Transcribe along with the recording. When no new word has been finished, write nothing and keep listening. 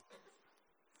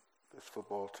This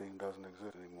football team doesn't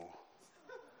exist anymore.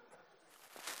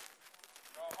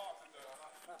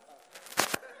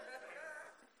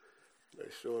 They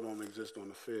sure don't exist on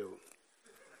the field.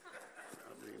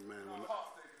 I mean, man,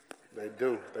 they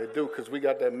do, because we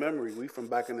got that memory. We from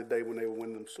back in the day when they were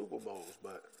winning them Super Bowls.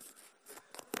 But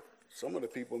some of the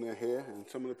people in here and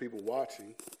some of the people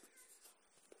watching,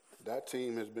 that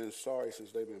team has been sorry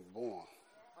since they've been born.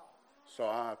 So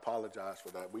I apologize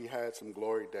for that. We had some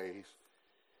glory days,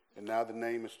 and now the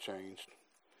name has changed.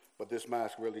 But this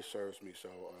mask really serves me, so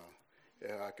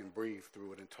yeah, I can breathe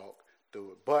through it and talk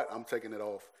through it. But I'm taking it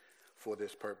off for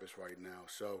this purpose right now.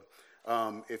 So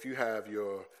if you have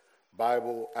your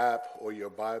Bible app or your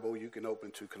Bible, you can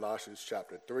open to Colossians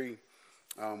chapter 3.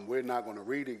 We're not going to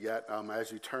read it yet.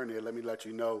 As you turn there, let me let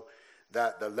you know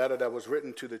that the letter that was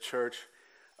written to the church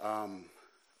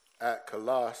at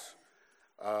Colossus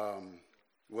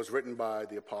was written by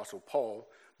the Apostle Paul,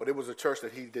 but it was a church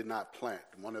that he did not plant.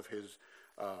 One of his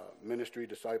ministry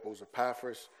disciples,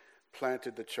 Epaphras,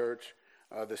 planted the church.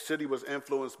 The city was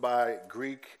influenced by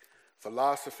Greek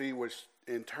philosophy, which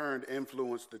in turn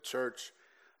influenced the church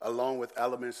along with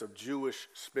elements of Jewish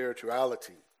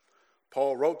spirituality.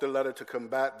 Paul wrote the letter to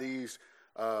combat these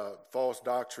false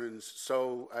doctrines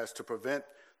so as to prevent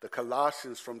the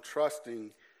Colossians from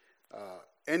trusting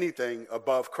anything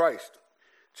above Christ.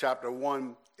 Chapter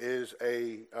 1 is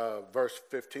verse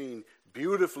 15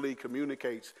 beautifully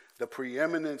communicates the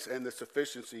preeminence and the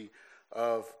sufficiency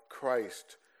of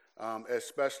Christ,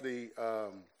 especially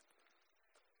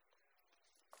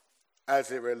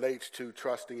as it relates to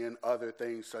trusting in other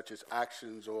things such as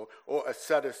actions or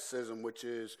asceticism, which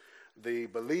is the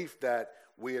belief that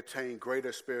we attain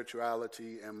greater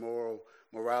spirituality and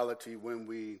morality when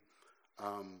we,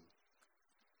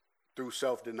 through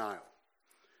self-denial.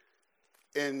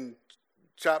 In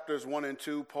chapters 1 and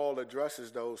 2, Paul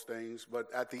addresses those things, but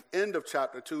at the end of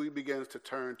chapter 2, he begins to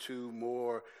turn to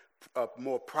more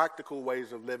practical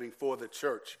ways of living for the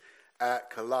church at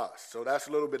Colossus. So that's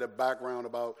a little bit of background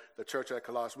about the church at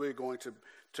Colossus. We're going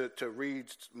to read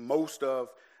most of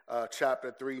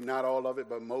chapter 3, not all of it,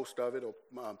 but most of it or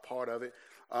part of it.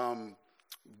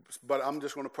 But I'm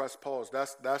just going to press pause.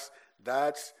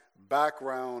 That's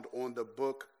background on the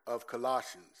book of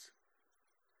Colossians.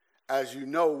 As you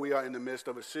know, we are in the midst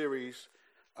of a series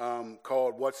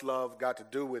called What's Love Got to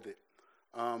Do with It?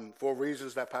 For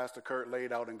reasons that Pastor Kurt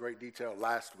laid out in great detail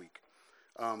last week.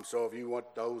 So if you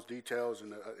want those details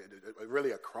and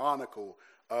really a chronicle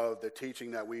of the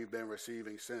teaching that we've been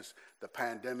receiving since the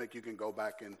pandemic, you can go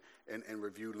back and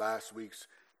review last week's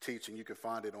teaching. You can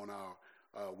find it on our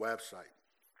website.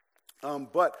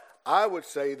 But I would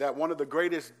say that one of the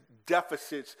greatest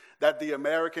deficits that the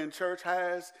American church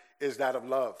has is that of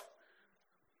love.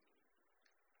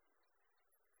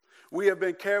 We have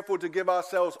been careful to give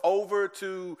ourselves over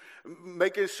to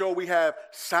making sure we have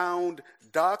sound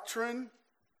doctrine.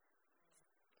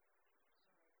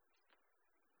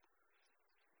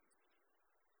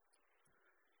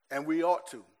 And we ought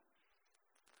to,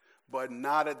 but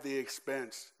not at the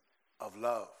expense of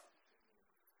love.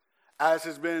 As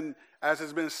has been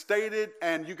stated,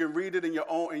 and you can read it in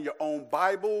your own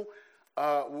Bible,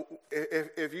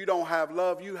 if you don't have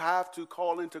love, you have to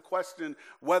call into question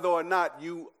whether or not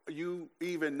you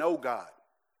even know God.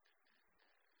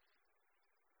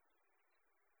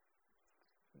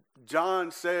 John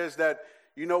says that,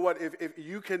 you know what, if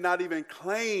you cannot even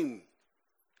claim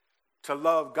to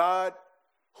love God,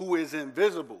 who is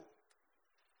invisible,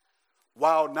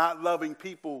 while not loving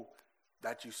people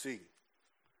that you see.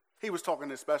 He was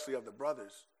talking especially of the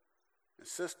brothers and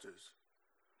sisters.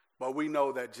 But we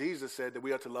know that Jesus said that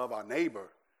we are to love our neighbor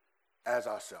as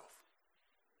ourselves.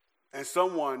 And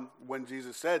someone, when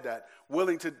Jesus said that,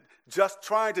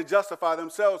 trying to justify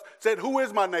themselves, said, who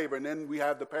is my neighbor? And then we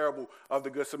have the parable of the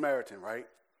Good Samaritan, right?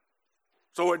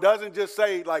 So it doesn't just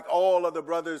say like all of the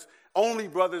brothers, only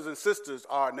brothers and sisters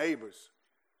are neighbors.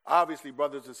 Obviously,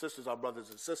 brothers and sisters are brothers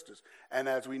and sisters. And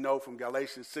as we know from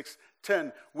Galatians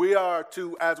 6:10, we are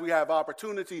to, as we have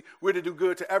opportunity, we're to do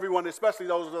good to everyone, especially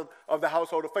those of the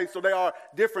household of faith. So there are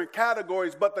different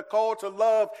categories, but the call to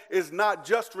love is not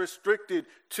just restricted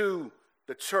to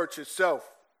the church itself.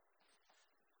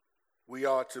 We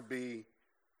are to be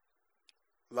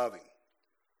loving.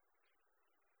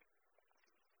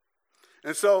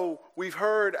 And so we've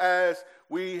heard as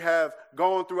we have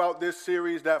gone throughout this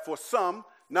series that for some,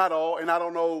 not all, and I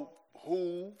don't know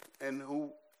who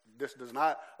this does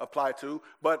not apply to,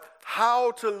 but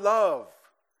how to love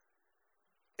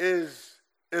is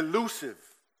elusive.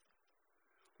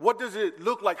 What does it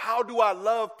look like? How do I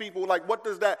love people? Like, what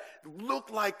does that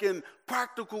look like in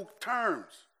practical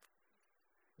terms?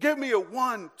 Give me a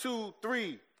 1, 2,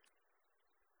 3,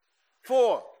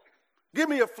 4. Give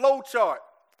me a flow chart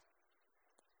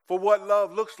for what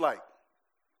love looks like.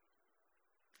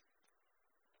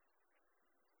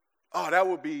 Oh, that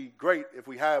would be great if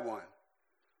we had one.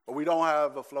 But we don't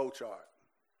have a flow chart.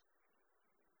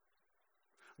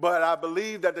 But I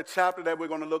believe that the chapter that we're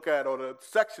going to look at, or the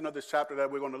section of this chapter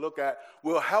that we're going to look at,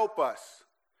 will help us.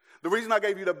 The reason I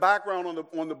gave you the background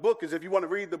on the book is if you want to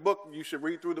read the book, you should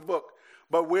read through the book.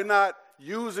 But we're not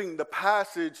using the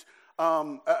passage,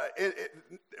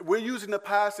 we're using the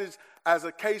passage as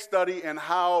a case study in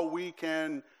how we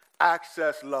can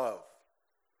access love.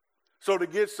 So to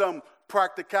get some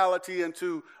practicality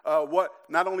into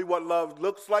not only what love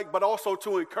looks like, but also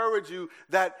to encourage you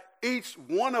that each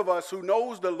one of us who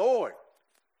knows the Lord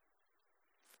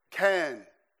can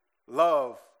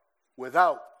love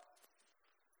without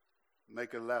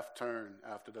make a left turn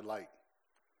after the light,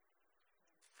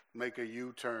 make a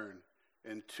U-turn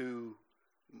in 2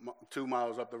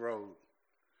 miles up the road.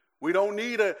 We don't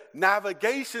need a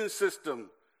navigation system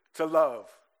to love.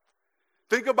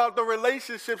 Think about the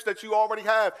relationships that you already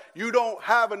have. You don't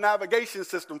have a navigation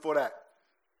system for that,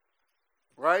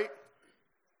 right?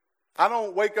 I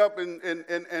don't wake up and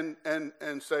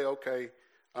say, okay,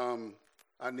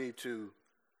 I need to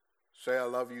say I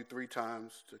love you 3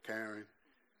 times to Karen.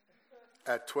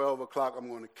 At 12 o'clock, I'm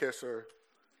going to kiss her.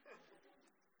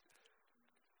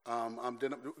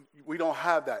 We don't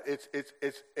have that.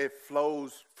 It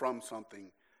flows from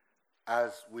something,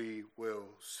 as we will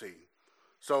see.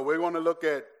 So we're going to look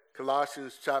at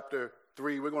Colossians chapter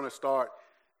 3. We're going to start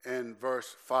in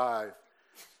verse 5.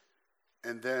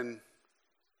 And then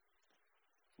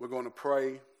we're going to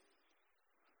pray.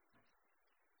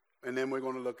 And then we're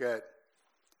going to look at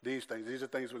these things. These are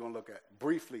things we're going to look at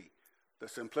briefly. The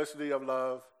simplicity of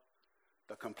love,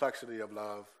 the complexity of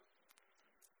love,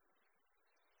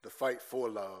 the fight for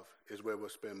love is where we'll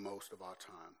spend most of our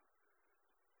time.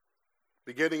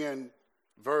 Beginning in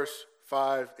verse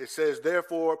 5, it says,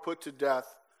 therefore put to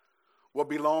death what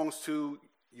belongs to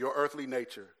your earthly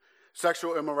nature: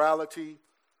 sexual immorality,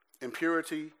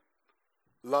 impurity,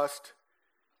 lust,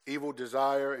 evil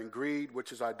desire, and greed,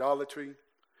 which is idolatry.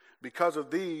 Because of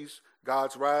these,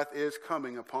 God's wrath is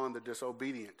coming upon the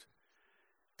disobedient.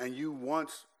 And you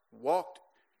once walked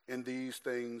in these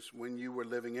things when you were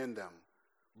living in them.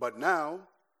 But now,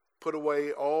 put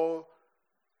away all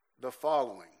the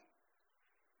following: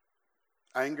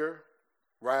 anger,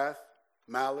 wrath,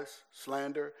 malice,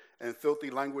 slander, and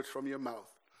filthy language from your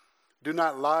mouth. Do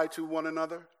not lie to one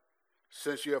another,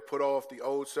 since you have put off the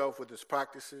old self with its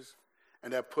practices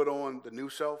and have put on the new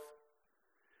self.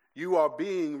 You are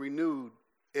being renewed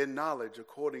in knowledge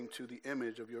according to the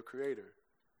image of your Creator.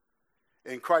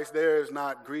 In Christ there is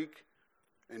not Greek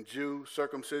and Jew,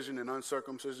 circumcision and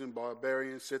uncircumcision,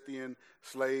 barbarian, Scythian,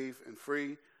 slave and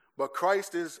free, but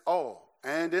Christ is all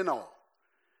and in all.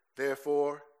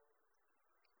 Therefore,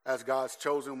 as God's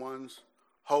chosen ones,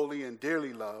 holy and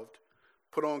dearly loved,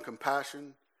 put on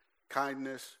compassion,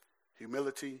 kindness,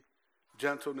 humility,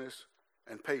 gentleness,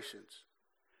 and patience,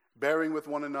 bearing with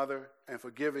one another and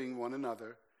forgiving one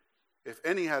another. If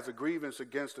any has a grievance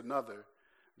against another,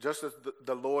 just as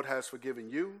the Lord has forgiven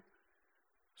you,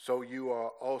 so you are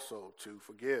also to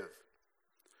forgive.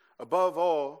 Above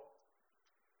all,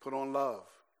 put on love,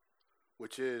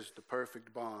 which is the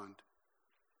perfect bond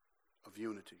of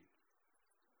unity.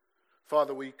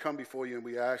 Father, we come before you and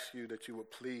we ask you that you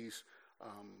would please,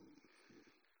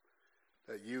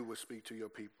 that you would speak to your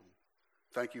people.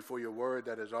 Thank you for your word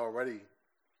that is already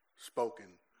spoken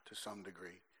to some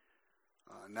degree.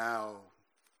 Now,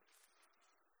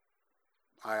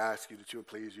 I ask you that you would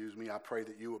please use me. I pray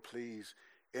that you would please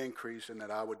increase and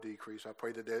that I would decrease. I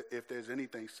pray that if there's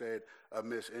anything said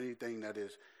amiss, anything that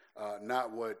is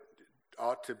not what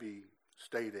ought to be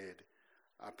stated,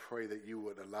 I pray that you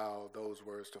would allow those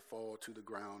words to fall to the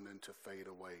ground and to fade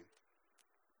away.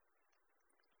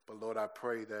 But Lord, I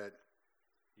pray that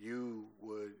you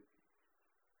would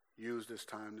use this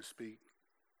time to speak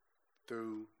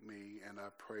through me, and I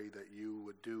pray that you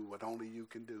would do what only you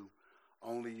can do.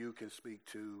 Only you can speak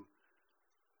to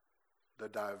the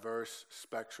diverse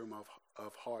spectrum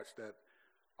of hearts that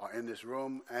are in this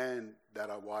room and that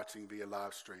are watching via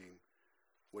live stream.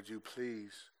 Would you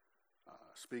please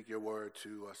speak your word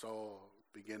to us all,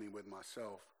 beginning with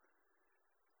myself.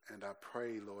 And I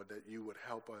pray, Lord, that you would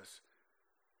help us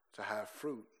to have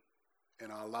fruit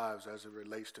in our lives as it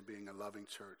relates to being a loving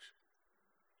church.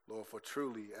 Lord, for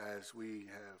truly, as we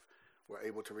were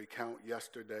able to recount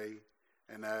yesterday,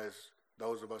 and as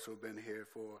those of us who have been here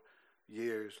for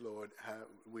years, Lord,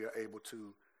 we are able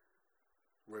to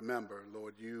remember,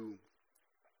 Lord, you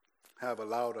have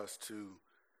allowed us to,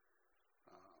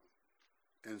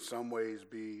 in some ways,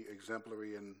 be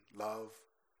exemplary in love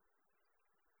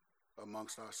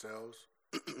amongst ourselves.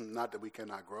 Not that we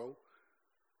cannot grow,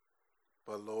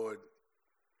 but Lord,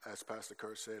 as Pastor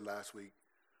Kurt said last week,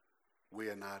 we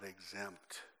are not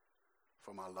exempt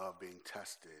from our love being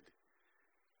tested.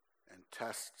 And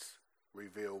tests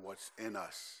reveal what's in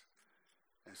us.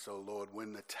 And so, Lord,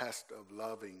 when the test of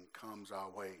loving comes our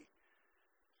way,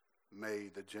 may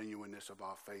the genuineness of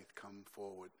our faith come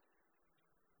forward,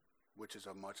 which is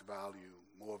of much value,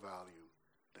 more value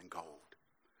than gold.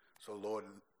 So, Lord,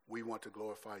 we want to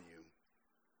glorify you.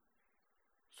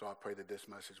 So I pray that this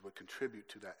message would contribute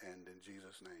to that end. In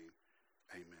Jesus' name,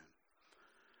 amen.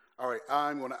 All right,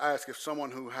 I'm going to ask if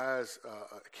someone who has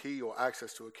a key or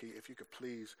access to a key, if you could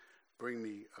please bring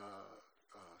me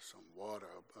some water,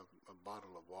 a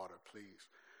bottle of water, please.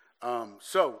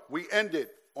 So we ended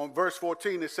on verse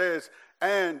 14. It says,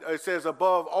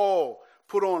 above all,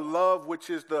 put on love, which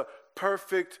is the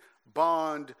perfect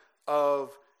bond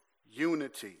of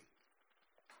unity.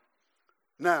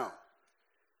 Now,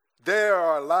 there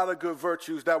are a lot of good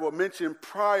virtues that were mentioned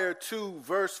prior to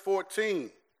verse 14.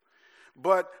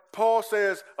 But Paul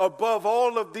says, above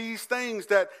all of these things,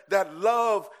 that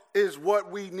love is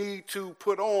what we need to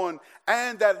put on,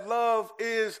 and that love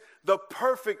is the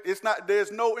perfect.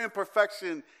 There's no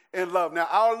imperfection in love. Now,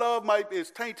 our love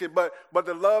is tainted, but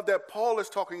the love that Paul is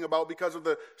talking about, because of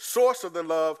the source of the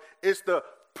love, is the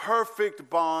perfect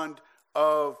bond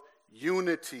of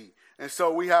unity. And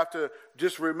so we have to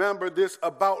just remember this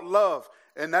about love.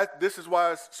 And this is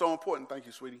why it's so important. Thank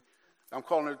you, sweetie. I'm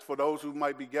calling her, for those who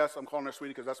might be guests, I'm calling her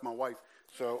sweetie because that's my wife.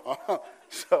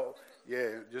 So, yeah,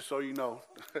 just so you know.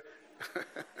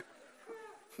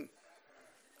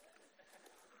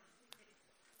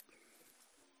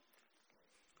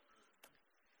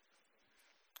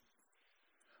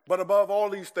 But above all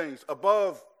these things,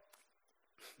 above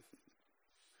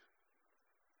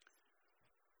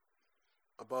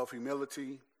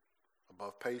humility,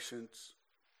 above patience,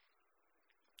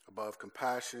 above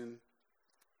compassion,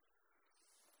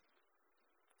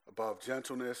 above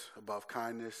gentleness, above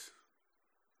kindness,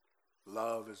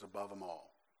 love is above them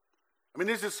all. I mean,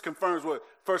 this just confirms what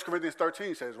 1 Corinthians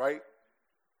 13 says, right?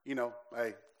 You know,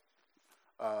 hey,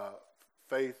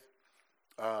 faith,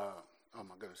 oh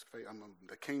my goodness, faith,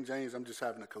 the King James, I'm just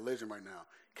having a collision right now.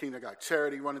 King, I got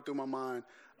charity running through my mind.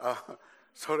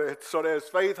 So there's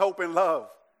faith, hope, and love.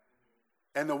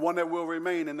 And the one that will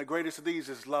remain, and the greatest of these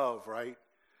is love, right?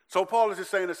 So Paul is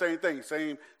just saying the same thing,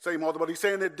 same author, but he's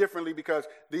saying it differently because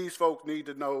these folks need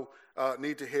to know,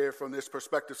 need to hear from this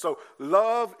perspective. So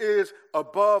love is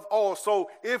above all. So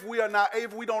if we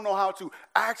don't know how to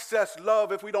access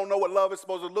love, if we don't know what love is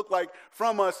supposed to look like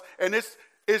from us, and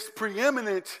it's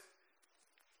preeminent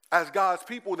as God's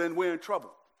people, then we're in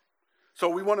trouble. So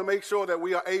we want to make sure that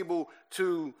we are able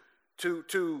to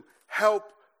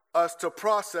help us to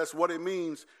process what it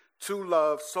means to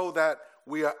love, so that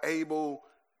we are able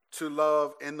to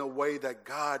love in the way that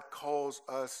God calls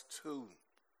us to.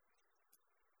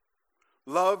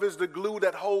 Love is the glue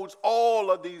that holds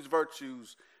all of these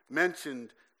virtues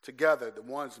mentioned together, the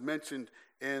ones mentioned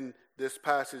in this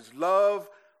passage. Love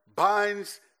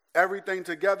binds everything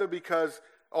together, because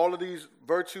all of these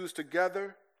virtues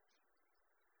together,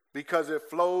 because it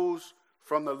flows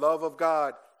from the love of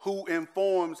God, who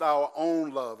informs our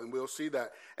own love, and we'll see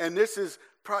that. And this is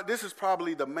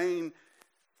probably the main,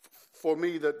 for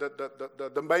me,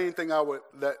 the main thing I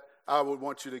would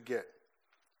want you to get,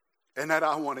 and that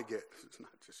I want to get. It's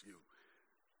not just you.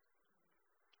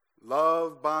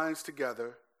 Love binds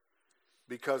together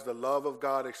because the love of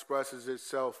God expresses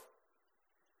itself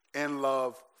in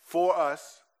love for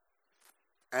us,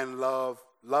 and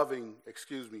loving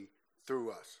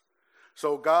through us.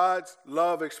 So God's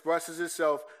love expresses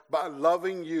itself by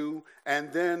loving you,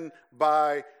 and then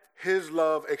by his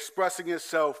love expressing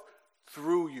itself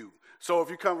through you. So if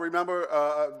you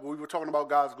remember, we were talking about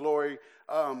God's glory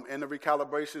in the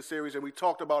recalibration series, and we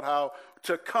talked about how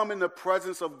to come in the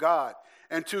presence of God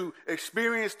and to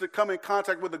come in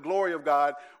contact with the glory of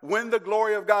God. When the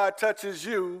glory of God touches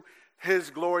you, his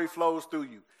glory flows through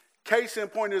you. Case in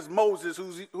point is Moses,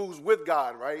 who's with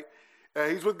God, right?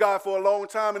 He's with God for a long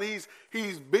time, and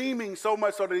he's beaming so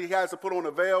much so that he has to put on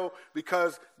a veil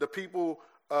because the people,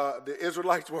 the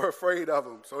Israelites, were afraid of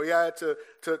him. So he had to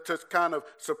kind of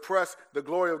suppress the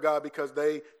glory of God because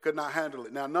they could not handle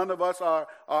it. Now, none of us are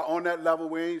on that level.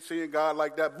 We ain't seeing God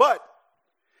like that. But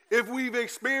if we've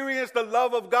experienced the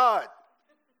love of God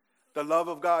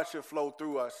should flow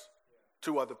through us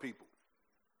to other people.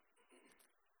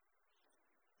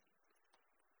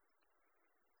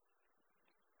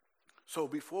 So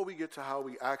before we get to how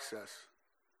we access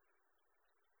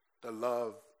the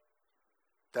love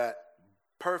that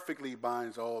perfectly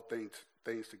binds all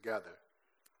things together,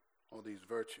 all these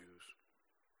virtues,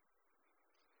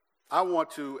 I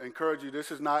want to encourage you.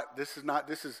 This is not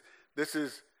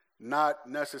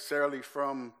necessarily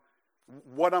from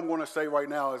what I'm going to say right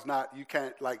now. Is not, you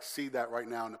can't see that right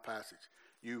now in the passage.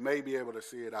 You may be able to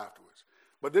see it afterwards.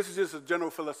 But this is just a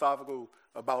general philosophical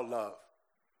about love.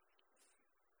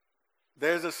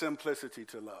 There's a simplicity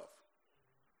to love.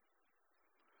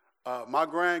 My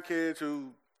grandkids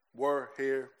who were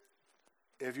here,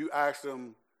 if you ask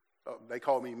them, they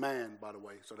call me man, by the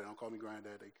way, so they don't call me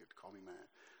granddad, they get to call me man.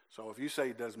 So if you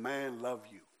say, does man love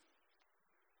you?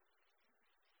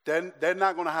 Then they're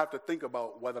not going to have to think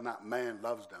about whether or not man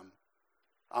loves them.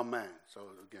 I'm man. So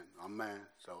again, I'm man.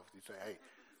 So if you say, hey,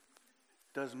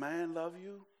 does man love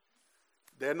you?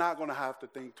 They're not going to have to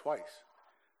think twice.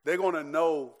 They're going to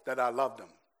know that I love them.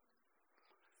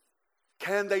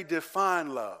 Can they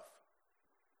define love?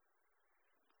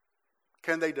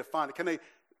 Can they define it? Can they?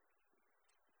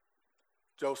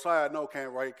 Josiah, I know, can't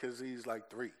write because he's like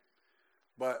 3.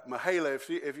 But Mahala,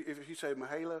 if you say,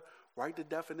 Mahala, write the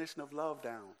definition of love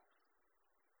down,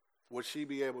 would she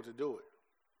be able to do it?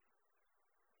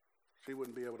 She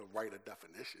wouldn't be able to write a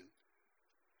definition.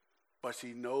 But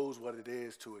she knows what it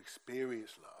is to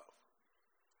experience love.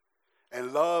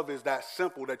 And love is that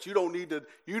simple that you don't need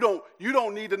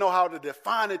to know how to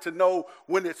define it to know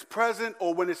when it's present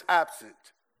or when it's absent.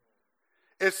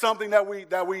 It's something that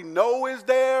we know is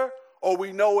there or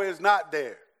we know is not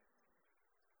there.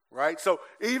 Right? So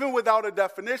even without a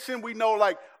definition, we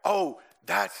know oh,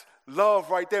 that's love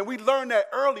right there. And we learn that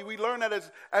early. We learn that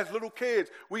as little kids.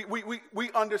 We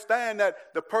understand that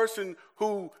the person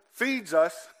who feeds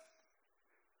us,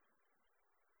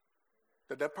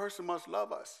 that person must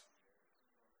love us.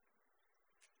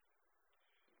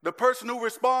 The person who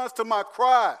responds to my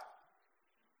cry,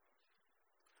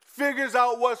 figures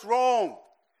out what's wrong,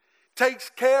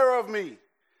 takes care of me,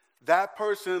 that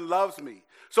person loves me.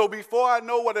 So before I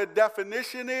know what a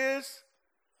definition is,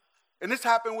 and this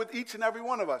happened with each and every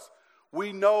one of us,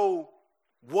 we know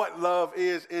what love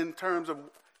is in terms of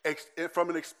from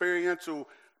an experiential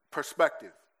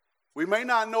perspective. We may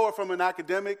not know it from an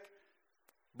academic,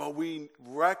 but we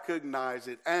recognize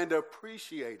it and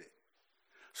appreciate it.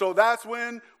 So that's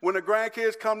when the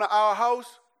grandkids come to our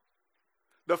house,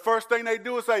 the first thing they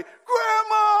do is say,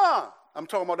 Grandma! I'm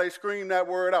talking about they scream that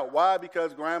word out. Why?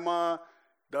 Because Grandma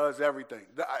does everything.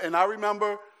 And I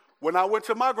remember when I went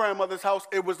to my grandmother's house,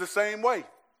 it was the same way.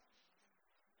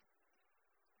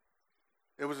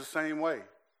 It was the same way.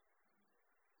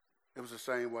 It was the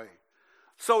same way.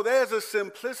 So there's a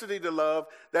simplicity to love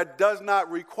that does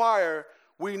not require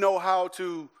we know how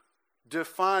to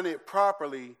define it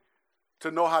properly to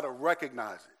know how to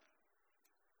recognize it.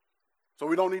 So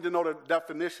we don't need to know the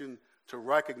definition to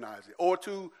recognize it or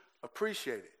to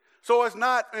appreciate it. So it's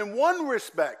not, in one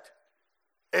respect,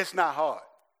 it's not hard.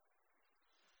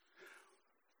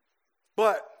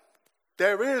 But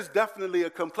there is definitely a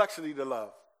complexity to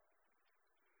love.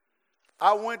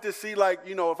 I went to see,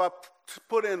 if I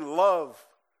put in love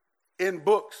in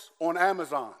books on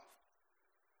Amazon,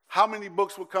 how many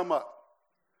books would come up?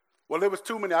 Well, there was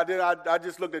too many. I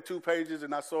just looked at 2 pages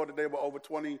and I saw that they were over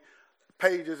 20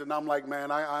 pages, and I'm like, man,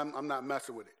 I'm not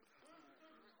messing with it.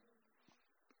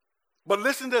 But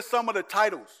listen to some of the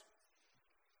titles.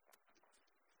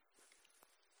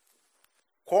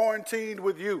 Quarantined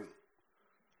with You,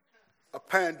 A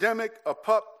Pandemic, a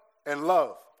Pup, and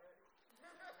Love.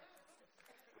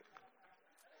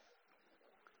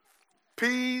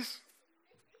 Peas,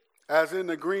 as in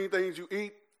the green things you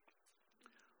eat.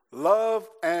 Love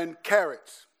and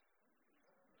Carrots.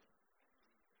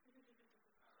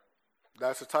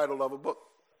 That's the title of a book.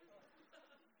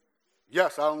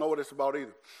 Yes, I don't know what it's about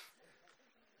either.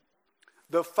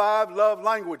 The 5 Love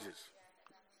Languages.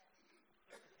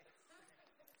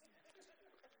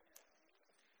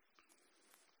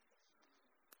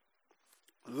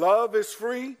 Love is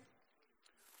free,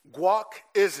 guac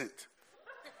isn't.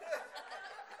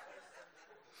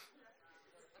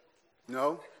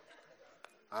 No,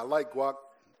 I like guac.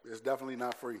 It's definitely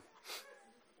not free.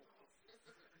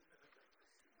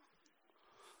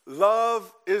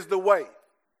 Love is the Way.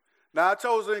 Now, I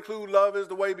chose to include Love is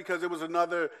the Way because it was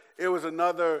another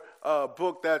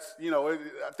book that's, I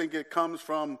think it comes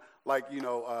from I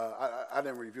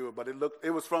didn't review it, but it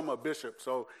was from a bishop.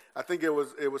 So I think it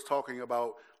was talking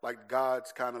about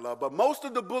God's kind of love. But most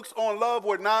of the books on love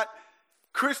were not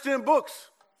Christian books.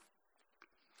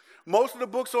 Most of the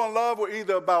books on love were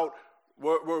either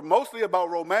were mostly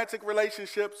about romantic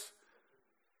relationships,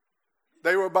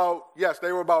 They were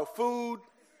about food.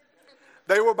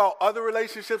 They were about other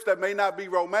relationships that may not be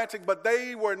romantic, but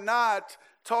they were not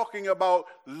talking about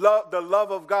love, the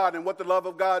love of God and what the love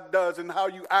of God does and how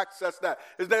you access that.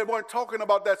 They weren't talking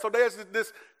about that. So there's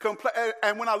this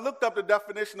and when I looked up the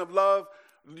definition of love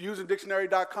using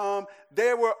dictionary.com,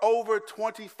 there were over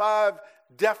 25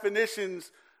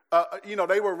 definitions.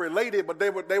 They were related, but they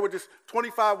were just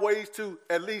 25 ways to,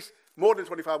 at least more than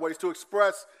 25 ways to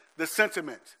express the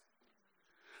sentiment.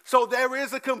 So there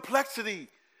is a complexity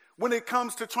when it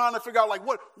comes to trying to figure out, like,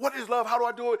 what is love? How do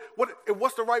I do it?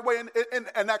 What's the right way?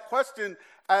 And that question,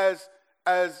 as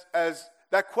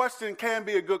that question can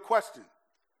be a good question,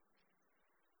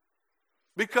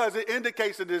 because it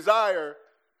indicates a desire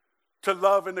to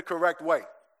love in the correct way.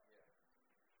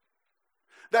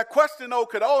 That question, though,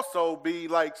 could also be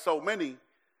like so many.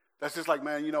 That's just like,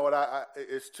 man, you know what?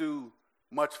 It's too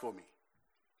much for me.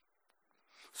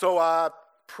 So I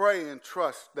pray and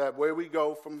trust that where we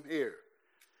go from here,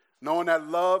 knowing that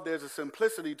love, there's a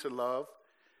simplicity to love,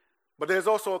 but there's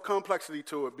also a complexity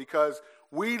to it, because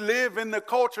we live in the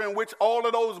culture in which all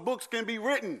of those books can be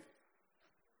written.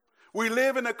 We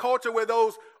live in a culture where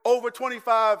those over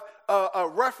 25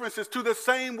 references to the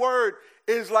same word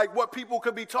is like what people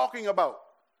could be talking about.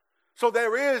 So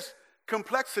there is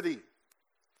complexity.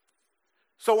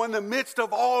 So in the midst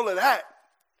of all of that,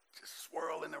 just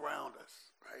swirling around us,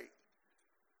 right?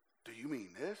 Do you mean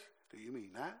this? Do you mean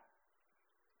that?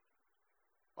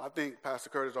 Well, I think Pastor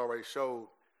Curtis already showed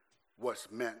what's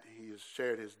meant. He has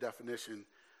shared his definition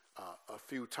a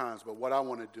few times. But what I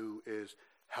want to do is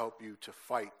help you to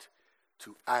fight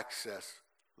to access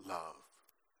love,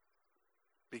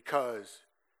 because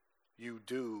you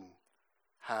do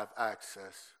have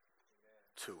access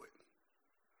to it.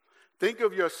 Think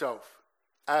of yourself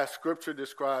as Scripture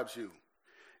describes you.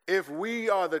 If we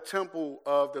are the temple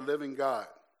of the living God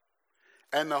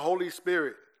and the Holy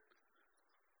Spirit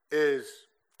this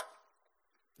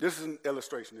is an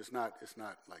illustration. It's not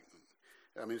like,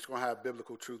 it's going to have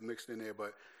biblical truth mixed in there,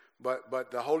 but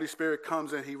the Holy Spirit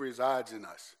comes and he resides in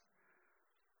us.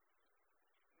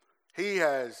 He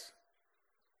has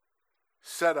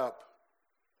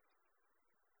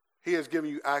given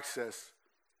you access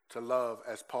to love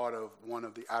as part of one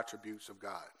of the attributes of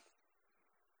God.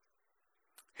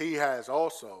 He has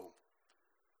also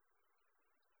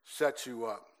set you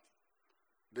up.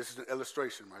 This is an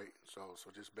illustration, right? So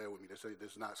just bear with me. This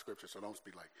is not scripture, so don't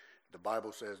speak like the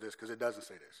Bible says this, because it doesn't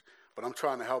say this. But I'm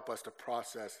trying to help us to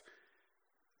process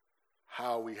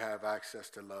how we have access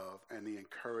to love and the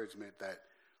encouragement that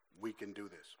we can do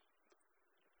this.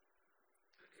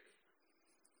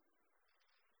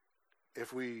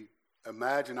 If we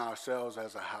imagine ourselves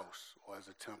as a house or as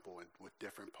a temple with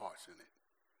different parts in it,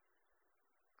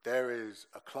 there is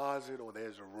a closet or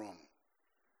there's a room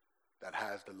that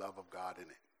has the love of God in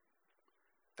it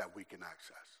that we can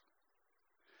access.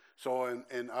 So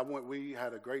we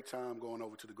had a great time going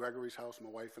over to the Gregory's house, my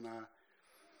wife and I,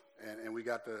 and we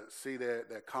got to see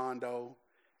their condo.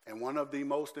 And one of the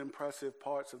most impressive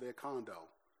parts of their condo,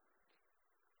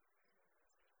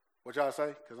 what y'all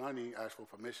say? Because I need to ask for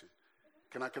permission.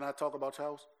 Can I talk about your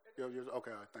house?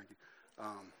 Okay, thank you.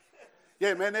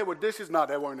 Yeah, man, there were dishes. No,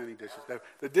 there weren't any dishes.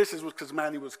 The dishes was because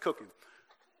Manny was cooking.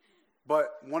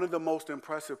 But one of the most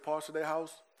impressive parts of their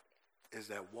house is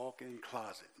that walk-in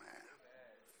closet, man.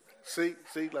 See,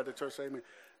 let the church say amen.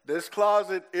 This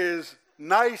closet is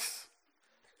nice.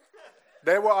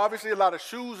 There were obviously a lot of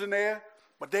shoes in there,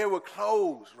 but there were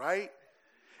clothes, right?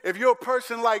 If you're a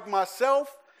person like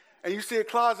myself and you see a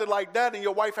closet like that and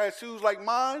your wife has shoes like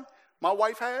mine, my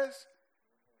wife has,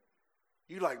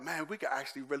 you're like, man, we could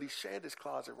actually really share this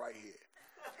closet right here.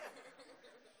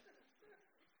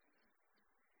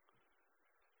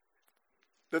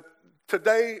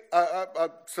 Today, I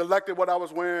selected what I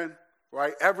was wearing,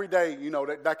 right? Every day,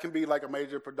 that can be like a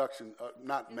major production,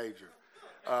 not major.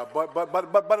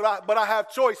 But I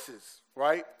have choices,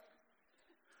 right?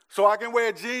 So I can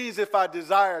wear jeans if I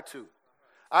desire to.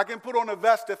 I can put on a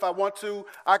vest if I want to.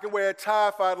 I can wear a tie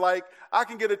if I like. I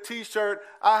can get a T-shirt.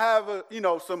 I have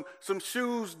some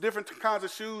shoes, different kinds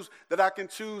of shoes that I can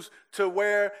choose to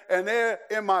wear, and they're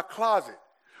in my closet.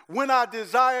 When I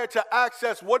desire to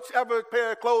access whichever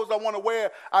pair of clothes I want to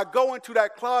wear, I go into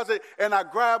that closet and I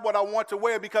grab what I want to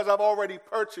wear because I've already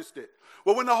purchased it.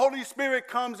 Well, when the Holy Spirit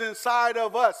comes inside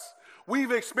of us,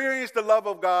 we've experienced the love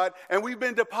of God and we've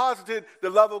been deposited the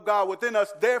love of God within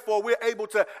us. Therefore, we're able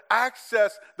to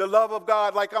access the love of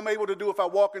God like I'm able to do if I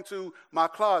walk into my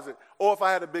closet, or if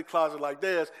I had a big closet like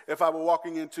theirs, if I were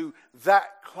walking into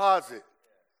that closet.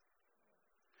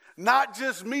 Not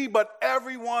just me, but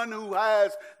everyone who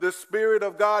has the Spirit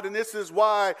of God. And this is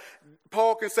why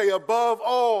Paul can say above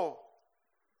all.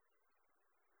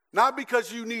 Not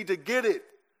because you need to get it,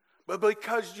 but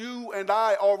because you and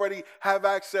I already have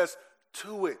access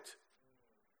to it.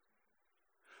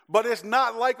 But it's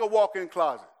not like a walk-in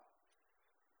closet.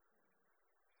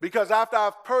 Because after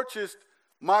I've purchased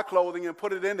my clothing and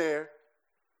put it in there,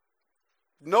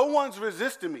 no one's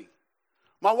resisting me.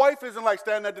 My wife isn't like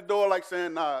standing at the door like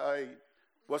saying, nah, hey,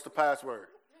 what's the password?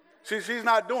 She's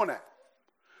not doing that.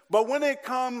 But when it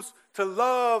comes to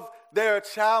love, there are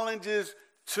challenges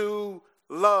to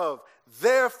love.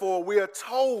 Therefore, we are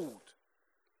told,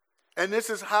 and this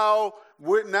is how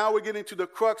we're getting to the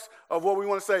crux of what we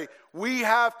want to say. We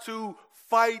have to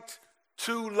fight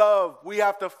to love. We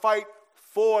have to fight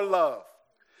for love.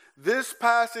 This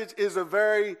passage is a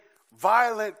very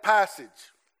violent passage.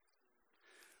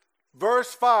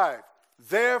 Verse 5,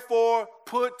 therefore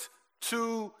put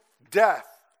to death.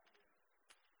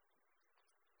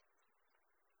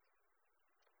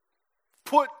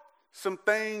 Put some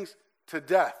things to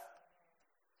death.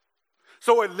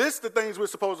 So it lists the things we're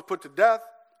supposed to put to death.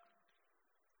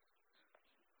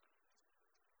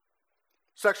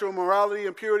 Sexual immorality,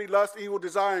 impurity, lust, evil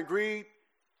desire, and greed.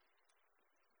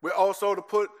 We're also to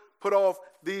put off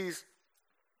these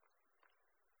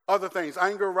other things: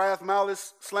 anger, wrath,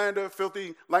 malice, slander,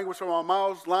 filthy language from our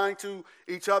mouths, lying to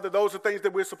each other. Those are things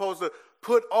that we're supposed to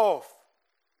put off.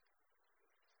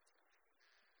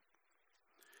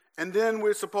 And then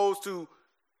we're supposed to,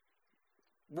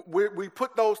 we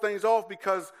put those things off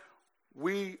because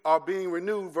we are being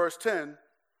renewed, verse 10.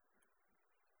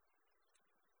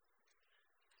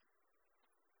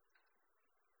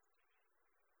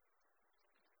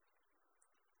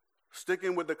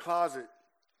 Sticking with the closet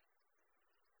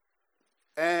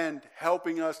and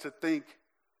helping us to think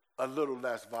a little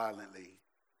less violently.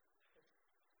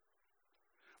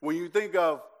 When you think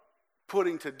of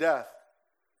putting to death,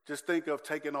 just think of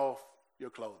taking off your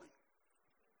clothing.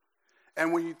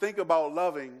 And when you think about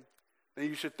loving, then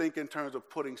you should think in terms of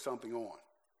putting something on.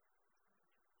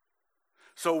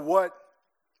 So what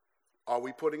are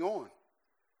we putting on?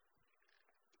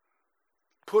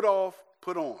 Put off,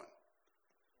 put on.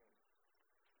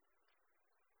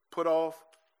 Put off,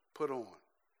 put on.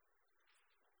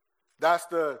 That's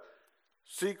the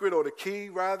secret, or the key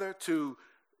rather, to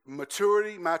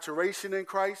maturity, maturation in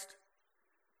Christ.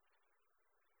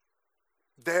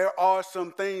 There are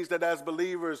some things that as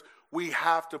believers we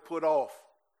have to put off.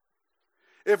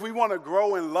 If we want to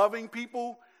grow in loving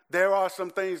people, there are some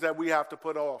things that we have to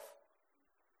put off.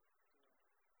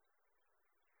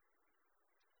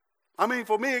 I mean,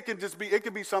 for me, it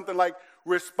could be something like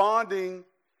responding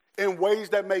in ways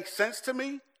that make sense to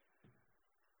me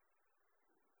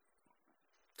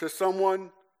to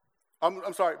someone.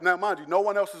 I'm sorry, now mind you, no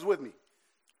one else is with me.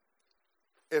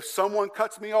 If someone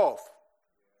cuts me off,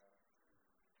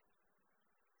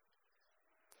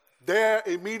 there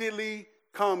immediately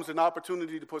comes an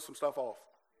opportunity to put some stuff off.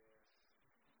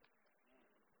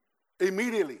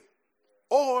 Immediately.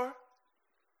 Or,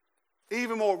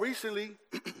 even more recently,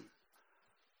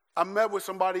 I met with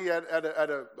somebody at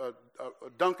a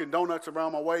Dunkin' Donuts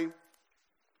around my way.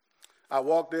 I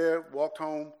walked there, walked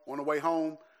home. On the way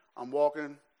home, I'm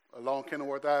walking along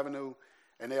Kenilworth Avenue,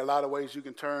 and there are a lot of ways you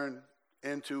can turn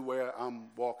into where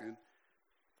I'm walking.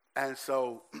 And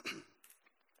so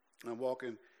I'm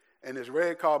walking, and this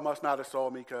red car must not have saw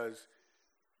me because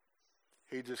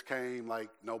he just came like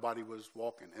nobody was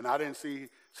walking. And I didn't see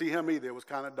him either. It was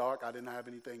kind of dark. I didn't have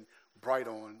anything bright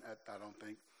on, I don't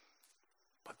think.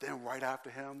 But then right after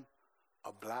him,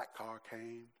 a black car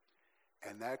came,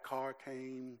 and that car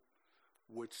came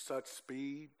with such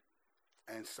speed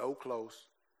and so close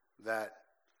that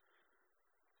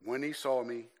when he saw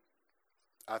me,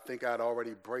 I think I'd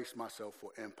already braced myself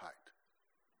for impact.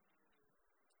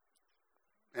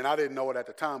 And I didn't know it at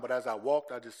the time, but as I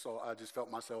walked, I just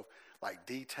felt myself like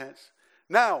detense.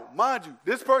 Now, mind you,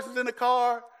 this person's in the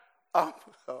car. Oh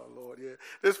Lord, yeah.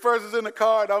 This person's in the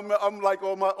car, and I'm like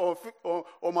on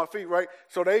my feet, right?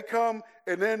 So they come,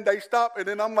 and then they stop, and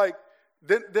then I'm like,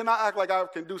 then I act like I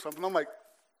can do something. I'm like,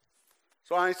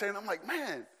 so I ain't saying. I'm like,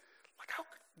 man, like how?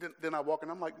 Then I walk,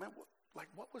 and I'm like, man,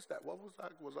 what was that? What was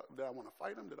that? Did I want to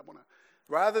fight him? Did I want to?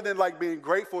 Rather than like being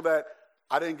grateful that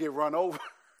I didn't get run over.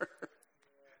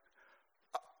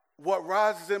 What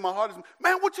rises in my heart is,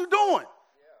 man, what you doing?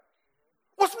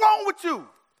 What's wrong with you?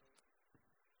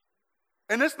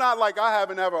 And it's not like I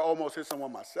haven't ever almost hit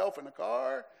someone myself in the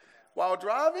car while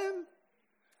driving.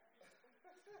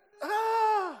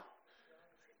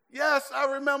 Yes, yes,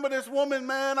 I remember this woman,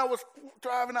 man. I was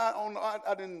driving out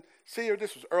I didn't see her.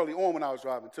 This was early on when I was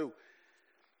driving too.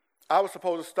 I was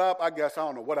supposed to stop. I guess I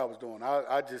don't know what I was doing.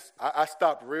 I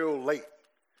stopped real late.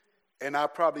 And I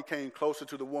probably came closer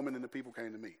to the woman than the people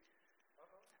came to me.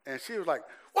 And she was like,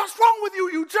 "What's wrong with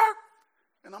you, you jerk?"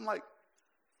 And I'm like,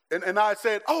 and I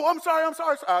said, "Oh, I'm sorry.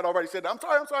 I'd already said that.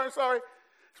 I'm sorry.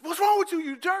 What's wrong with you,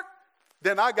 you jerk?"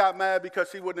 Then I got mad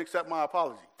because she wouldn't accept my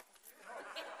apology.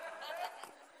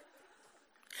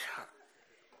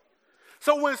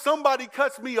 So when somebody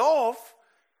cuts me off,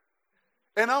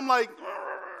 and I'm like,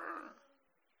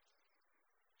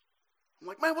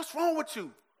 "Man, what's wrong with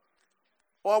you?"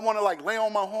 Or I want to like lay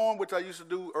on my horn, which I used to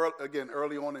do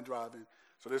early on in driving.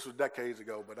 So this was decades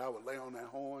ago, but I would lay on that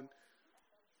horn.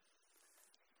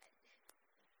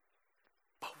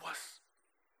 But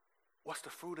what's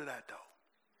the fruit of that though?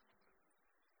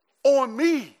 On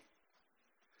me.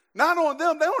 Not on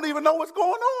them. They don't even know what's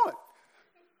going on.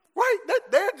 Right?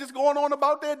 They're just going on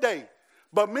about their day.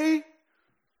 But me,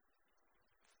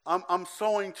 I'm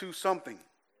sowing to something.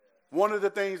 One of the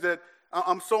things that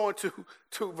I'm sowing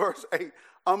to verse 8,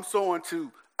 I'm sowing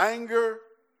to anger.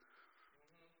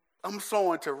 I'm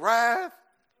sowing to wrath.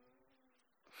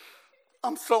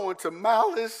 I'm sowing to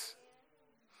malice.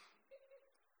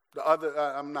 The other,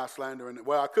 I'm not slandering them.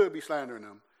 Well, I could be slandering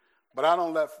them, but I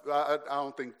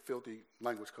don't think filthy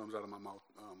language comes out of my mouth.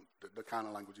 The kind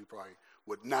of language you probably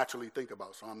would naturally think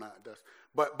about. So I'm not.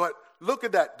 But look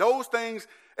at that. Those things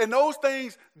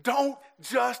don't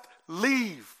just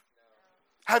leave.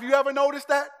 Have you ever noticed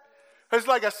that? It's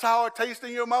like a sour taste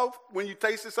in your mouth when you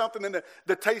tasted something and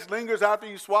the taste lingers after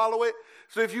you swallow it.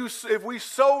 So if we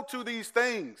sow to these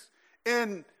things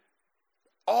in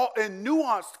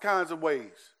nuanced kinds of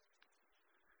ways,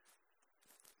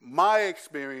 my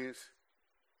experience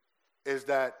is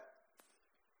that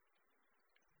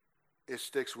it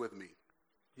sticks with me.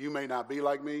 You may not be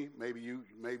like me,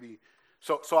 maybe.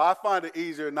 So I find it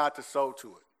easier not to sow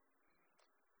to it.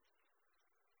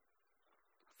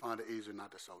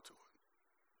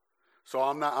 So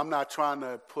I'm not trying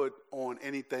to put on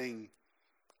anything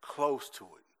close to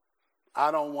it. I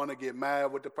don't want to get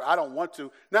mad with I don't want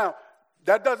to. Now,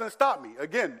 that doesn't stop me.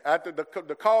 Again, after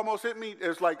the car almost hit me,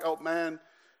 it's like, oh man,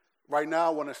 right now I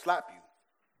want to slap you.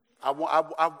 I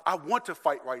want to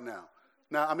fight right now.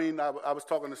 Now, I mean, I was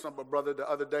talking to some brother the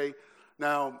other day.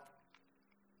 Now,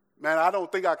 man, I don't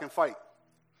think I can fight.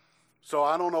 So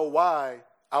I don't know why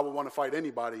I would want to fight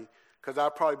anybody, because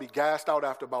I'd probably be gassed out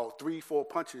after about 3-4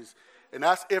 punches. And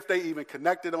that's if they even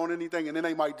connected on anything, and then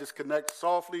they might just connect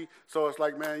softly. So it's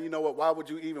like, man, you know what? Why would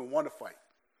you even want to fight?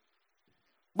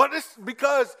 But it's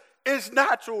because it's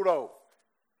natural, though.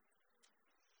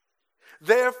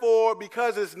 Therefore,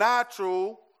 because it's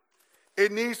natural,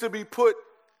 it needs to be put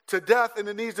to death and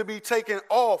it needs to be taken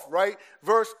off, right?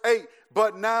 Verse 8,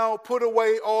 but now put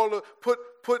away all of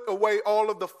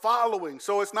the following.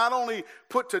 So it's not only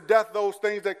put to death those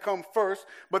things that come first,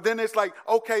 but then it's like,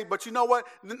 okay, but you know what?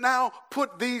 Now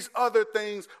put these other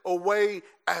things away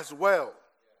as well.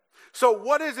 So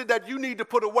what is it that you need to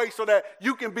put away so that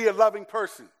you can be a loving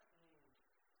person?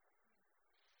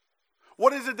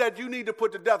 What is it that you need to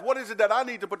put to death? What is it that I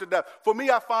need to put to death? For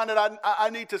me, I find that I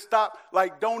need to stop,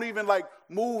 don't even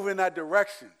move in that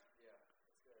direction.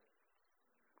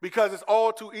 Because it's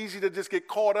all too easy to just get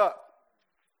caught up.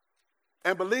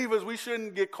 And believers, we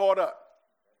shouldn't get caught up.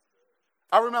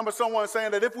 I remember someone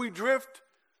saying that if we drift,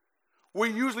 we're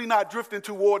usually not drifting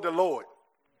toward the Lord.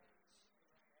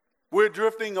 We're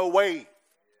drifting away.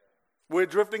 We're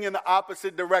drifting in the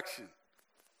opposite direction.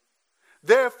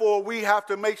 Therefore, we have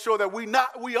to make sure that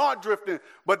we aren't drifting,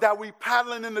 but that we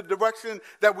paddling in the direction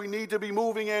that we need to be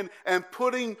moving in, and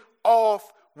putting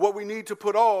off what we need to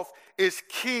put off is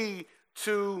key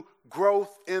to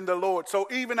growth in the Lord. So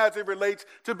even as it relates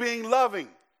to being loving,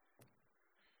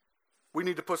 we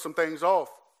need to put some things off.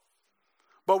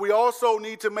 But we also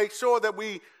need to make sure that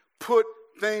we put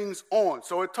things on.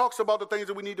 So it talks about the things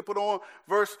that we need to put on.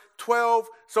 Verse 12.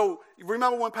 So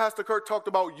remember when Pastor Kurt talked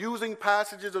about using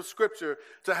passages of Scripture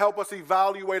to help us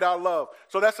evaluate our love.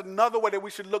 So that's another way that we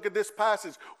should look at this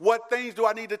passage. What things do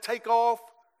I need to take off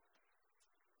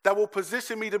that will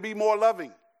position me to be more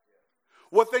loving?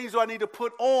 What things do I need to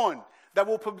put on that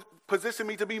will position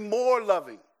me to be more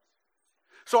loving?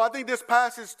 So I think this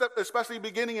passage, especially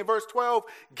beginning in verse 12,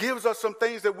 gives us some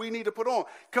things that we need to put on.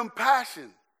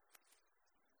 Compassion.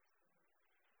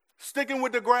 Sticking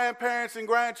with the grandparents and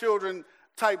grandchildren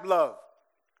type love.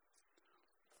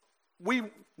 We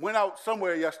went out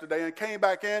somewhere yesterday and came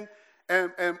back in,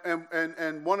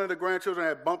 and one of the grandchildren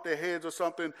had bumped their heads or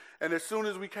something. And as soon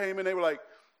as we came in, they were like,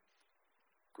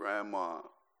 "Grandma."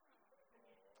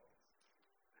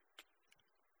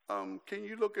 can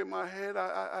you look at my head?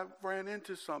 I ran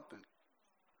into something.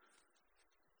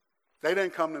 They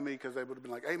didn't come to me because they would have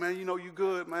been like, hey, man, you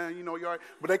good, man. You're all right.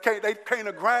 But they came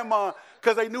to grandma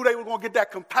because they knew they were going to get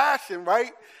that compassion,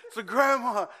 right? So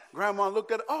grandma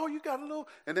looked at it. Oh, you got a little.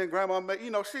 And then grandma made,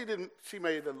 she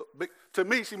made a big, to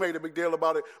me, she made a big deal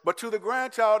about it. But to the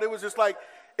grandchild, it was just like,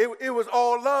 it was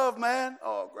all love, man.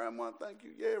 Oh, grandma, thank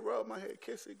you. Yeah, rub my head,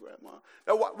 kiss it, grandma.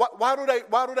 Now, why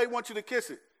do they want you to kiss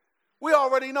it? We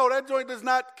already know that joint does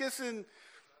not, kissing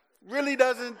really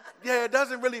doesn't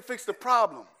really fix the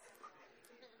problem.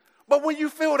 But when you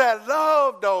feel that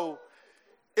love, though,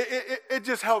 it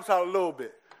just helps out a little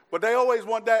bit. But they always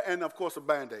want that, and, of course, a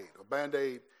Band-Aid. A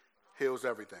Band-Aid heals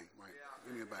everything, right?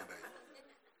 Give me a Band-Aid.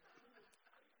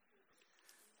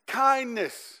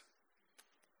 Kindness.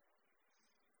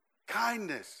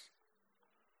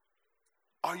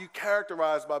 Are you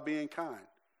characterized by being kind?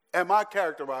 Am I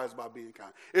characterized by being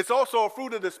kind? It's also a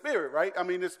fruit of the Spirit, right? I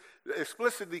mean, it's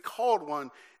explicitly called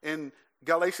one in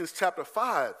Galatians chapter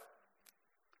 5.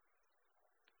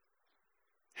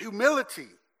 Humility,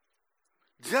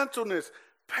 gentleness,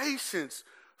 patience,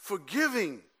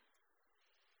 forgiving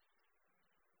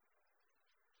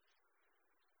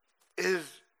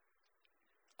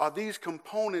are these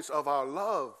components of our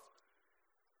love.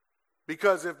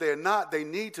 Because if they're not, they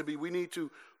need to be. We need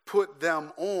to put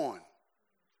them on.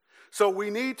 So we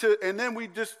need to, and then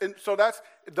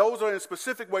those are in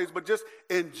specific ways, but just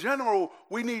in general,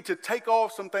 we need to take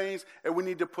off some things and we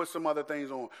need to put some other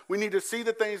things on. We need to see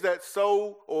the things that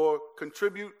sow or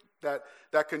contribute, that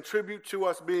contribute to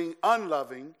us being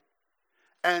unloving,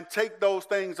 and take those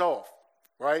things off,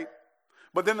 right?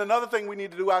 But then another thing we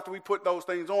need to do after we put those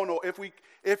things on, or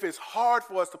if it's hard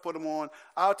for us to put them on,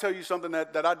 I'll tell you something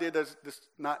that I did that's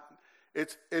not.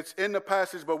 It's in the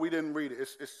passage, but we didn't read it.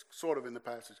 It's sort of in the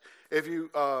passage. If you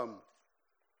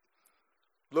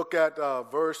look at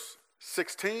verse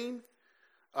 16,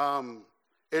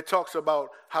 it talks about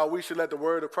how we should let the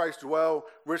word of Christ dwell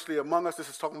richly among us. This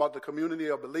is talking about the community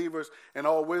of believers in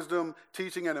all wisdom,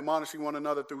 teaching and admonishing one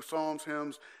another through psalms,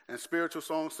 hymns, and spiritual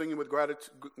songs, singing with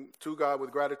gratitude to God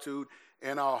with gratitude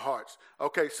in our hearts.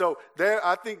 Okay, so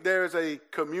I think there's a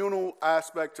communal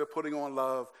aspect to putting on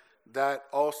love that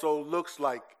also looks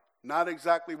like not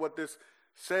exactly what this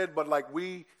said, but like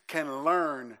we can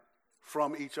learn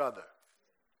from each other.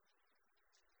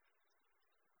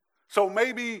 So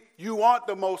maybe you aren't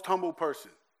the most humble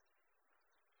person.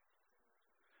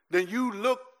 Then you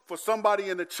look for somebody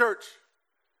in the church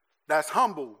that's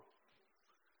humble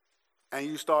and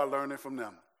you start learning from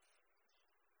them.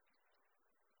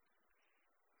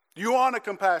 You aren't a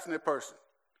compassionate person.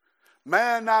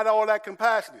 Man, not all that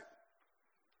compassionate.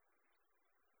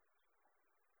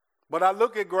 But I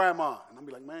look at grandma and I'll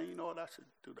be like, man, you know what? I should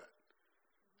do that.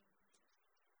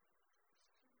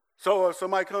 So if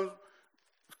somebody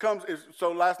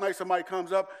so last night somebody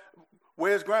comes up,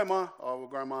 where's grandma? Oh, well,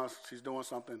 grandma, she's doing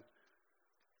something.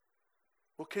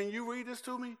 Well, can you read this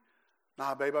to me?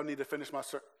 Nah, babe, I need to finish my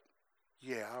sermon.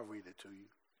 Yeah, I'll read it to you.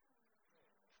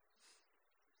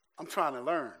 I'm trying to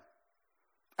learn.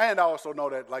 And I also know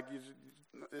that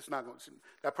it's not going.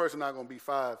 That person not going to be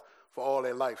 5 for all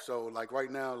their life. So like right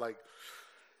now, like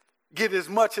get as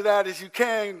much of that as you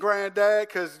can, granddad,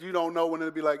 because you don't know when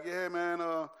it'll be like, yeah, man,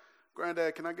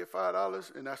 granddad, can I get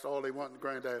 $5? And that's all they want the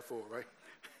granddad for, right?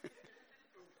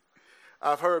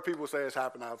 I've heard people say it's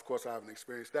happened. Of course, I haven't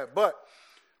experienced that. But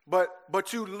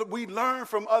we learn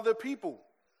from other people.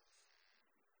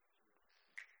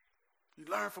 You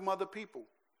learn from other people.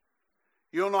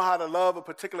 You don't know how to love a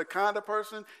particular kind of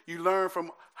person. You learn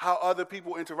from how other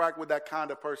people interact with that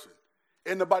kind of person.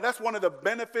 That's one of the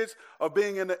benefits of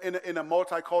being in a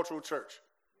multicultural church.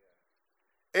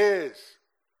 Is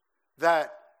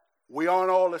that we aren't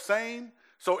all the same.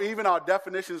 So even our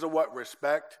definitions of what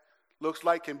respect looks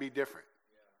like can be different.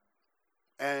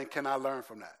 And can I learn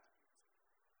from that?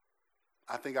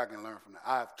 I think I can learn from that.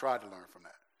 I've tried to learn from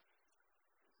that.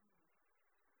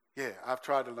 Yeah, I've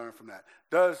tried to learn from that.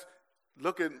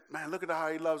 Look at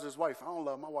how he loves his wife. I don't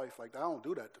love my wife like that. I don't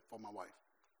do that for my wife.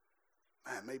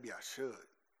 Man, maybe I should.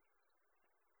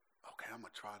 Okay, I'm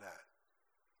going to try that.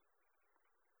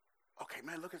 Okay,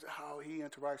 man, look at how he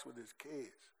interacts with his kids.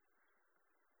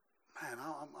 Man,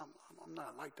 I'm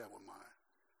not like that with mine.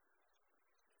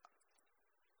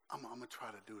 I'm going to try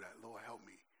to do that. Lord, help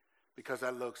me. Because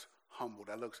that looks humble.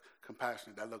 That looks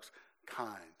compassionate. That looks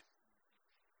kind.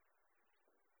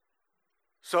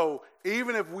 So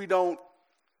even if we don't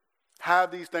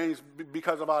have these things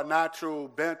because of our natural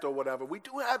bent or whatever, we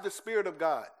do have the Spirit of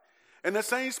God. And the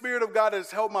same Spirit of God has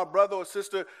helped my brother or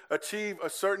sister achieve a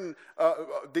certain,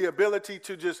 the ability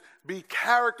to just be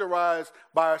characterized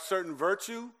by a certain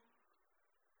virtue.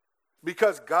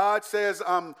 Because God says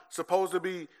I'm supposed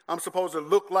to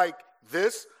look like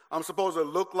this. I'm supposed to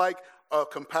look like a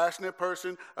compassionate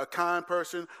person, a kind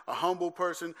person, a humble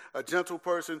person, a gentle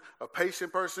person, a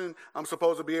patient person. I'm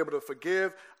supposed to be able to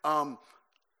forgive.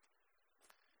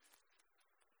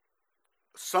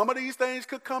 Some of these things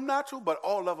could come natural, but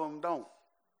all of them don't.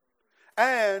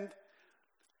 And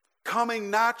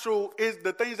coming natural is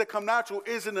the things that come natural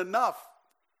isn't enough.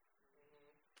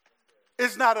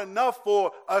 It's not enough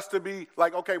for us to be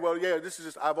like, okay, well, yeah, this is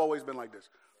just, I've always been like this.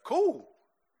 Cool.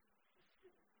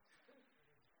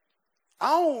 I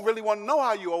don't really want to know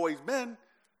how you always been.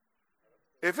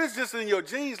 If it's just in your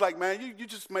genes, like, man, you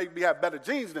just maybe have better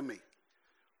genes than me.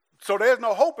 So there's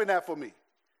no hope in that for me.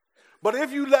 But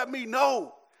if you let me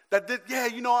know that,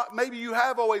 maybe you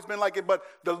have always been like it, but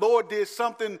the Lord did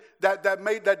something that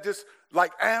just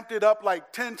like amped it up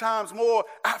like 10 times more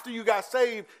after you got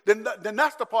saved, then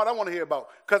that's the part I want to hear about.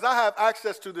 Because I have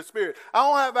access to the Spirit. I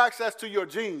don't have access to your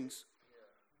genes,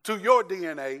 to your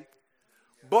DNA.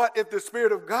 But if the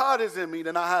Spirit of God is in me,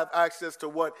 then I have access to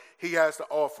what he has to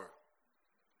offer.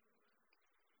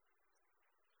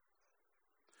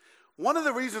 One of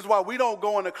the reasons why we don't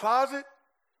go in the closet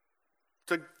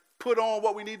to put on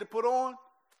what we need to put on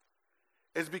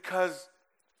is because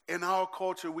in our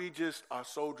culture, we just are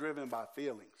so driven by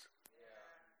feelings.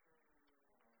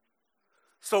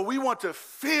 So we want to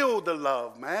feel the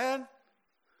love, man.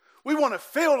 We want to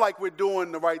feel like we're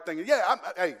doing the right thing. Yeah,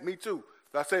 hey, me too.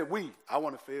 I said I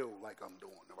want to feel like I'm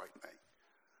doing the right thing.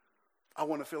 I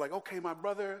want to feel like, okay, my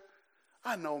brother,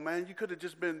 I know, man, you could have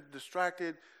just been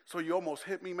distracted, so you almost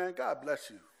hit me, man. God bless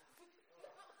you.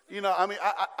 You know, I mean,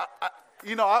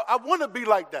 I want to be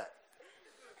like that.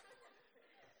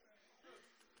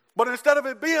 But instead of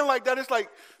it being like that, it's like,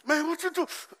 man, what you do?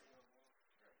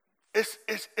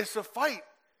 It's a fight.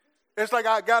 It's like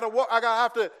I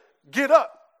have to get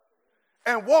up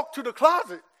and walk to the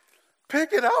closet,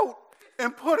 pick it out,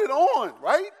 and put it on,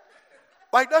 right?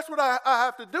 Like that's what I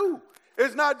have to do.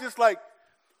 It's not just like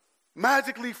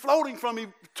magically floating from me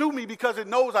to me because it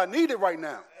knows I need it right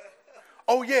now.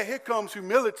 Oh yeah, here comes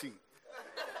humility.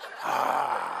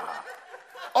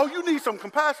 Oh, you need some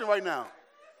compassion right now.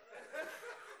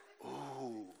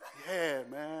 Ooh, yeah,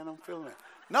 man, I'm feeling it.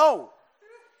 No.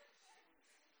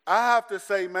 I have to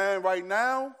say, man, right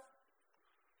now,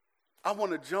 I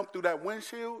want to jump through that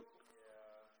windshield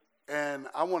and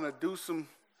I want to do some.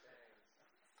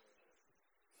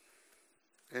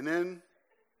 And then,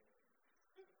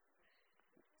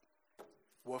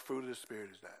 what fruit of the Spirit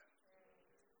is that?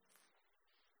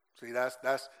 See, that's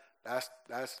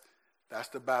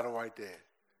the battle right there.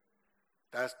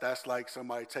 That's like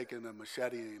somebody taking a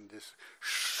machete and just.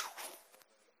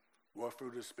 What fruit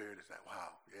of the Spirit is that? Wow,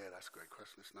 yeah, that's a great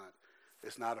question.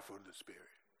 It's not a fruit of the Spirit.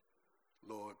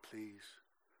 Lord, please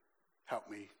help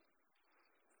me.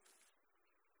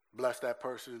 Bless that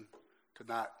person to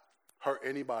not hurt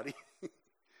anybody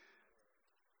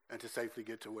and to safely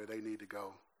get to where they need to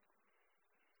go.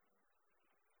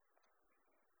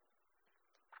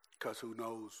 Because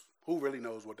who really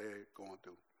knows what they're going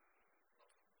through?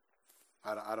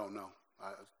 I don't know.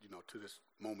 To this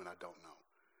moment, I don't know.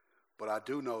 But I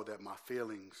do know that my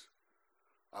feelings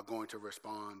are going to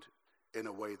respond in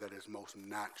a way that is most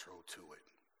natural to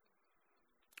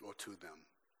it or to them.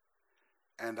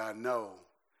 And I know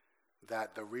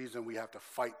that the reason we have to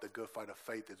fight the good fight of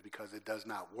faith is because it does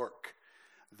not work.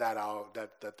 That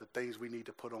the things we need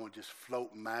to put on just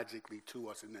float magically to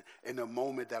us in the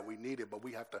moment that we need it. But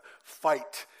we have to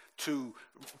fight to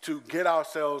get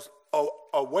ourselves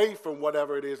away from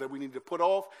whatever it is that we need to put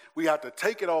off. We have to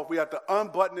take it off. We have to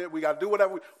unbutton it. We got to do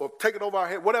whatever, or take it over our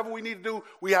head. Whatever we need to do,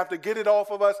 we have to get it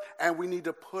off of us, and we need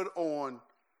to put on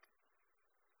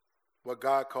what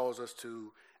God calls us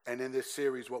to. And in this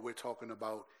series, what we're talking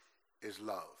about is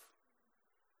love.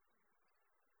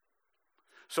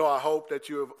 So I hope that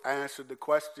you have answered the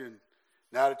question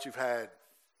now that you've had,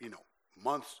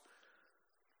 months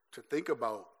to think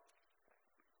about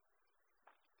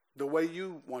the way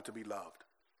you want to be loved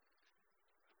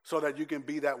so that you can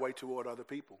be that way toward other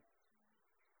people.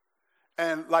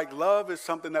 And like love is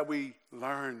something that we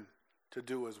learn to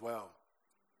do as well.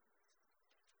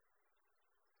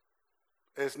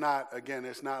 It's not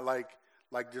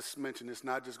like just mentioned, it's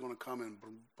not just going to come and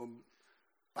boom, boom,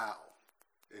 bow.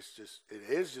 It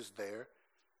is just there.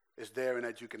 It's there in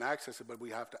that you can access it, but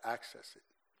we have to access it.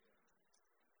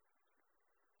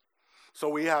 So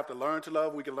we have to learn to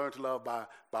love. We can learn to love by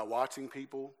watching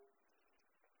people.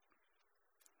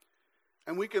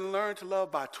 And we can learn to love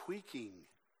by tweaking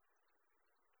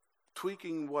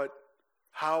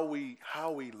how we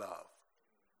love.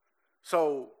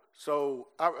 So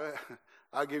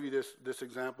I'll give you this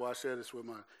example. I shared this with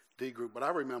my D group, but I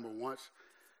remember once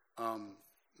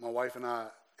my wife and I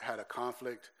had a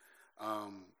conflict,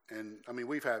 and I mean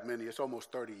we've had many. It's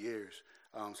almost 30 years,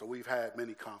 so we've had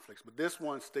many conflicts. But this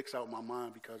one sticks out in my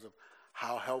mind because of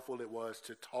how helpful it was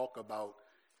to talk about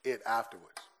it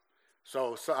afterwards.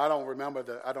 So I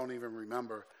don't even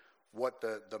remember what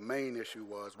the main issue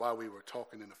was, why we were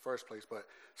talking in the first place. But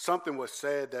something was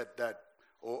said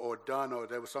or done, or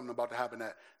there was something about to happen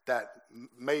that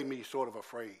made me sort of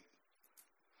afraid.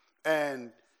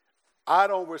 And I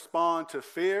don't respond to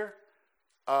fear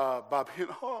by being,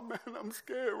 oh man, I'm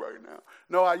scared right now.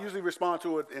 No, I usually respond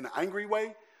to it in an angry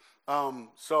way.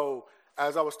 So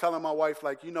as I was telling my wife,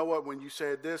 like, you know what, when you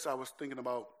said this, I was thinking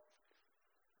about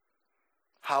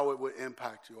how it would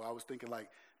impact you. I was thinking like,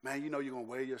 man, you know you're going to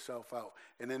wear yourself out.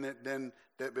 And then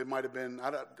it might have been,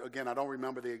 I don't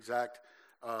remember the exact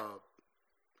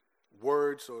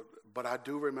words, but I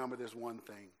do remember this one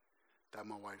thing that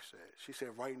my wife said. She said,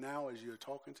 right now as you're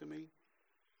talking to me,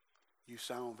 you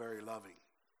sound very loving.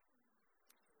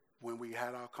 When we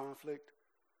had our conflict,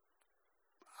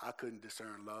 I couldn't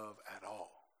discern love at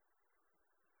all.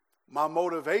 My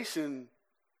motivation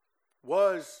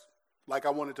was like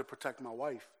I wanted to protect my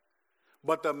wife.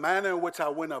 But the manner in which I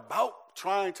went about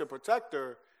trying to protect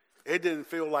her, it didn't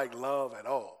feel like love at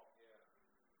all.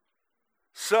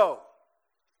 So,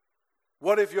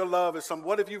 what if your love is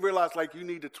what if you realize like you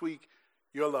need to tweak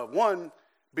your love? One,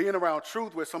 being around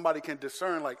truth where somebody can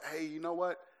discern like, hey, you know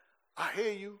what? I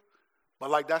hear you,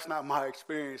 but like that's not my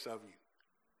experience of you.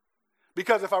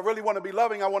 Because if I really want to be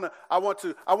loving, I want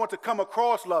to come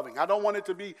across loving. I don't want it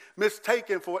to be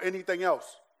mistaken for anything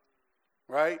else.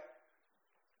 Right?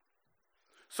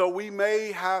 So we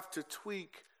may have to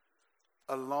tweak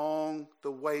along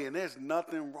the way, and there's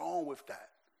nothing wrong with that.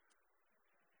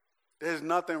 There's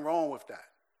nothing wrong with that,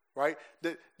 right?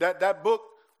 That book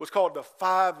was called The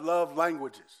 5 Love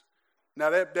Languages. Now,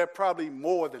 they're probably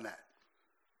more than that.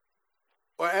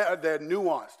 Or they're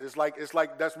nuanced. It's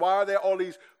like that's why there are all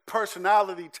these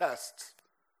personality tests.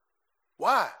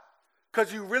 Why?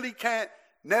 Because you really can't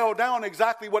nail down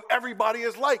exactly what everybody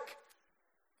is like.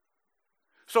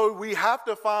 So we have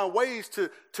to find ways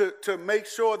to make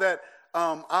sure that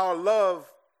our love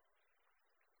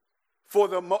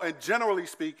and generally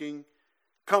speaking,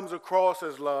 comes across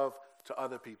as love to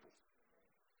other people.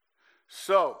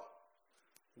 So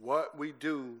what we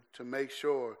do to make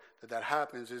sure that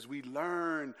happens is we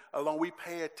learn along, we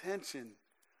pay attention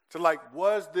to like,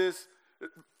 was this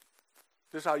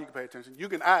is how you can pay attention. You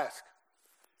can ask.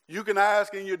 You can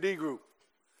ask in your D group,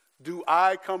 do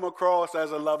I come across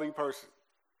as a loving person?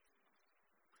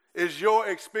 Is your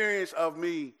experience of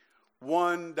me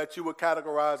one that you would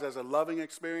categorize as a loving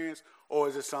experience, or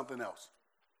is it something else?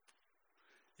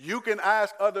 You can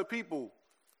ask other people,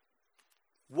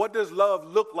 what does love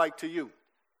look like to you?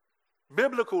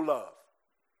 Biblical love.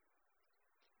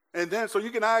 And then, so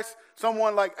you can ask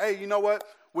someone like, hey, you know what?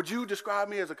 Would you describe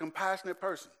me as a compassionate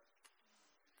person?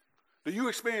 Do you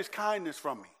experience kindness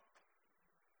from me?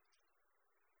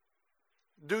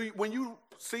 When you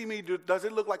see me, does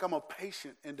it look like I'm a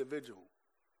patient individual?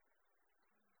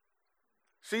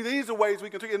 See, these are ways we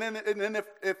can take, and then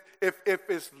if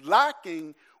it's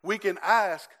lacking, we can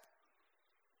ask,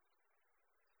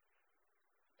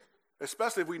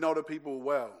 especially if we know the people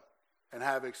well and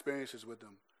have experiences with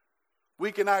them.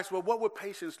 We can ask, well, what would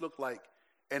patience look like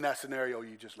in that scenario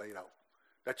you just laid out?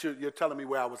 That you're telling me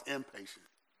where I was impatient.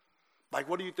 Like,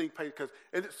 what do you think?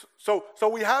 So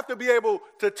we have to be able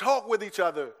to talk with each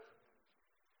other,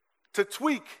 to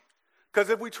tweak. Because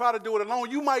if we try to do it alone,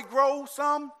 you might grow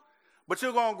some, but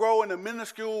you're going to grow in a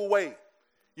minuscule way.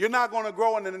 You're not going to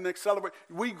grow in an acceleration.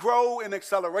 We grow in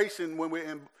acceleration when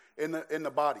we're in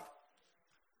the body.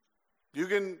 You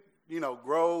can,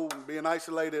 grow being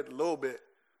isolated a little bit,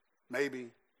 maybe,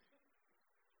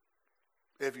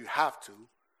 if you have to.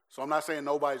 So I'm not saying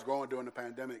nobody's growing during the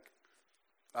pandemic.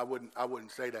 I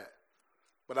wouldn't say that.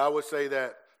 But I would say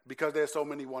that because there's so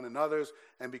many one another's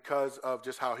and because of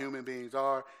just how human beings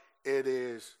are, it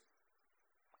is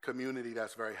community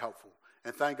that's very helpful.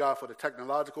 And thank God for the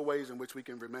technological ways in which we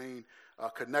can remain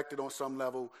connected on some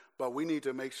level, but we need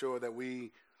to make sure that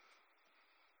we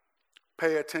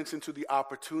pay attention to the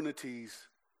opportunities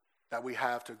that we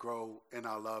have to grow in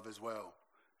our love as well.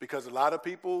 Because a lot of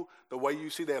people, the way you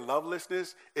see their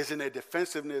lovelessness is in their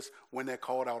defensiveness when they're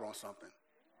called out on something.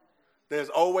 There's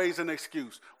always an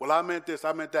excuse. Well, I meant this,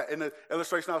 I meant that. In the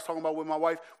illustration I was talking about with my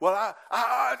wife, well,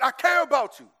 I care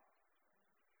about you.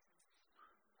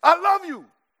 I love you.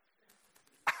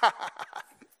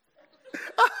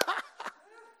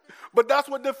 But that's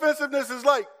what defensiveness is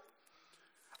like.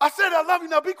 I said I love you,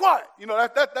 now be quiet. You know,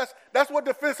 that's what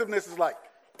defensiveness is like.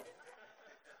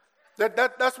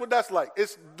 That's what that's like.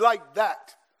 It's like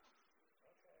that.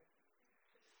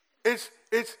 It's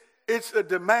a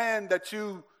demand that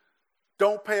you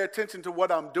don't pay attention to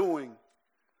what I'm doing,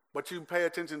 but you pay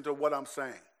attention to what I'm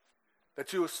saying.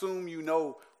 That you assume you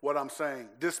know what I'm saying,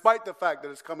 despite the fact that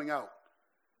it's coming out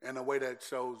in a way that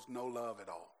shows no love at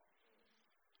all.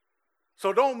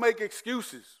 So don't make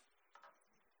excuses.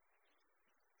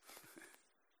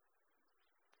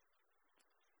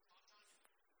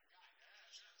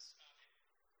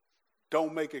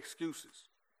 Don't make excuses.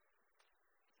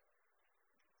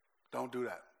 Don't do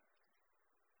that.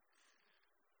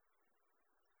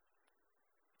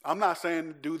 I'm not saying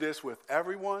to do this with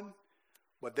everyone,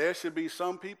 but there should be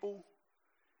some people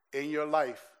in your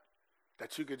life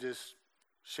that you could just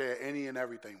share any and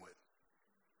everything with.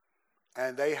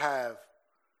 And they have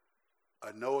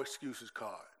a no excuses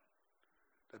card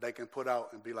that they can put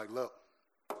out and be like, look,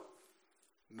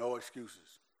 no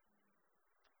excuses.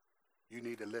 You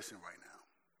need to listen right now.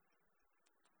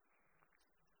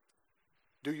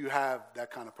 Do you have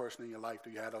that kind of person in your life?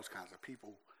 Do you have those kinds of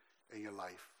people in your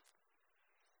life?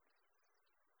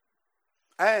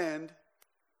 And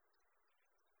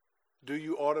do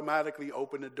you automatically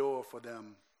open the door for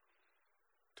them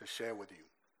to share with you?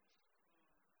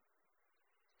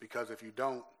 Because if you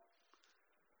don't,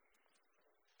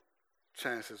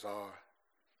 chances are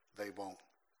they won't.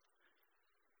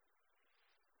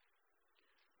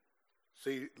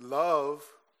 See, love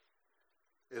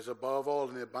is above all,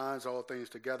 and it binds all things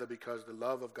together, because the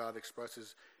love of God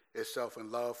expresses itself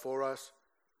in love for us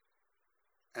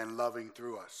and loving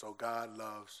through us. So God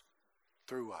loves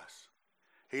through us.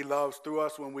 He loves through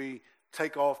us when we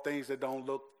take off things that don't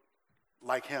look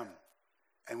like him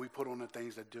and we put on the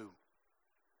things that do.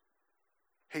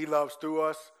 He loves through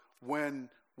us when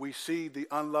we see the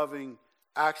unloving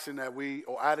action that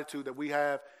or attitude that we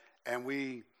have, and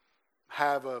we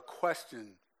have a question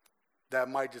that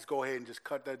might just go ahead and just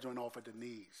cut that joint off at the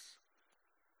knees.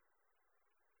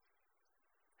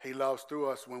 He loves through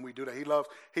us when we do that.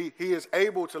 He is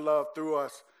able to love through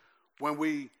us when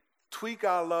we tweak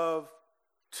our love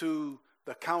to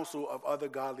the counsel of other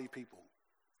godly people.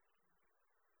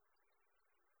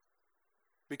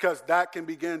 Because that can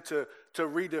begin to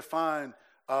redefine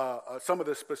some of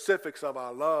the specifics of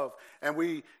our love. And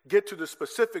we get to the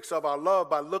specifics of our love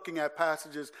by looking at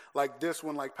passages like this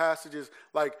one, like passages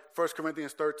like 1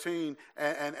 Corinthians 13,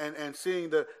 and seeing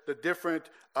the different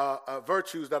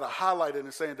virtues that are highlighted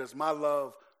and saying, does my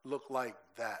love look like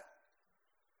that?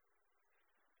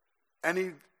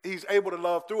 And he's able to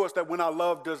love through us, that when our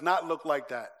love does not look like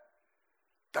that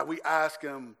we ask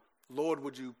him, Lord,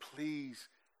 would you please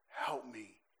help me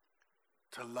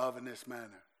to love in this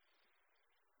manner?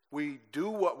 We do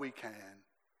what we can,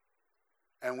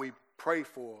 and we pray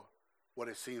for what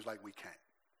it seems like we can't.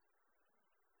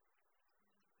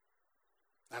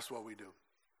 That's what we do.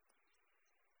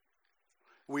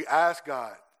 We ask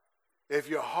God, if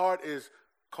your heart is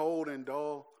cold and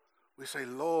dull, we say,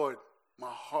 Lord,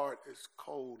 my heart is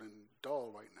cold and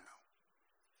dull right now.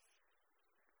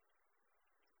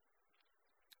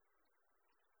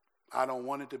 I don't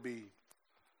want it to be,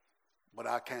 but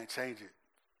I can't change it.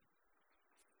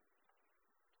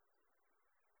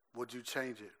 Would you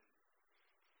change it?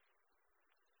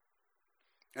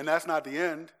 And that's not the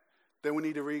end. Then we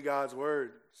need to read God's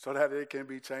word so that it can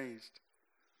be changed.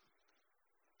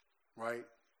 Right?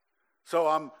 So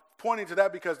I'm pointing to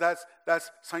that because that's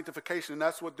sanctification. And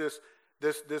that's what this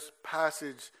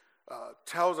passage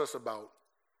tells us about.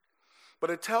 But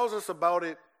it tells us about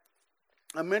it.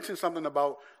 I mentioned something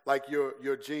about like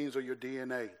your genes or your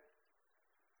DNA.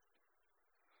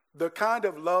 The kind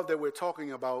of love that we're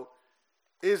talking about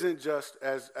isn't just,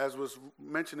 as was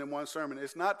mentioned in one sermon,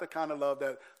 it's not the kind of love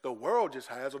that the world just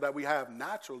has or that we have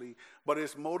naturally, but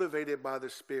it's motivated by the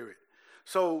Spirit.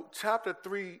 So chapter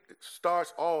 3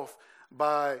 starts off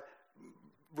by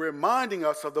reminding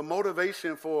us of the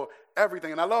motivation for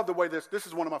everything. And I love the way this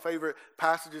is one of my favorite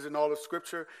passages in all of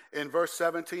Scripture. In verse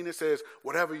 17, it says,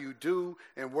 whatever you do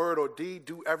in word or deed,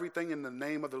 do everything in the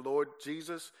name of the Lord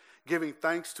Jesus, giving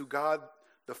thanks to God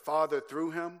the Father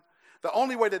through him. The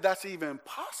only way that that's even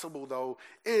possible, though,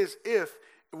 is if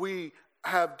we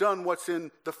have done what's in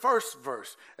the first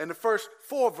verse and the first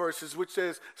 4 verses, which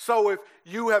says, so if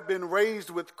you have been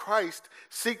raised with Christ,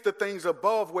 seek the things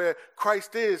above where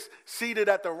Christ is, seated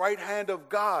at the right hand of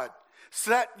God.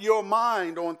 Set your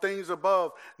mind on things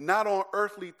above, not on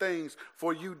earthly things,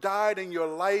 for you died and your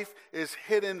life is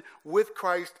hidden with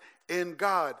Christ in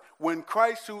God. When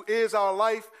Christ, who is our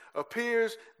life,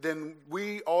 appears, then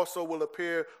we also will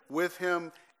appear with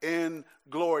him in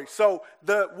glory. So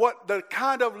the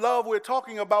kind of love we're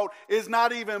talking about is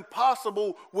not even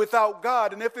possible without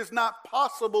God. And if it's not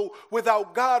possible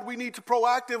without God, we need to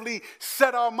proactively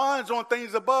set our minds on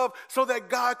things above so that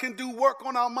God can do work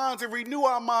on our minds and renew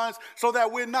our minds so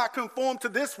that we're not conformed to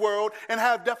this world and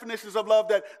have definitions of love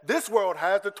that this world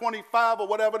has, the 25 or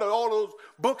whatever, all those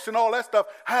books and all that stuff,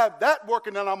 have that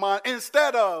working in our mind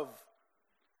instead of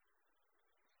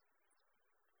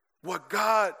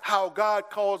how God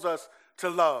calls us to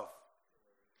love.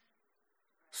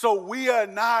 So we are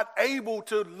not able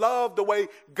to love the way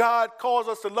God calls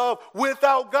us to love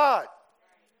without God.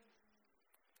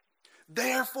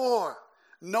 Therefore,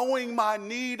 knowing my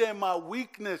need and my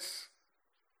weakness,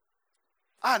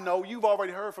 I know you've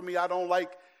already heard from me, I don't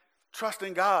like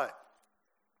trusting God.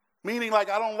 Meaning like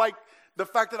I don't like the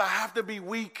fact that I have to be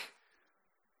weak.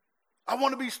 I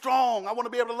want to be strong. I want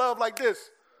to be able to love like this.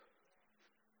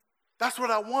 That's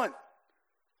what I want.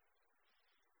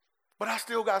 But I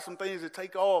still got some things to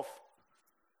take off.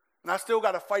 And I still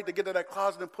got to fight to get to that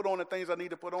closet and put on the things I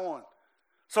need to put on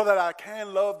so that I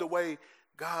can love the way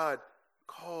God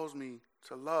calls me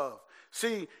to love.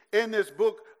 See, in this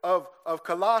book of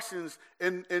Colossians,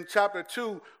 in chapter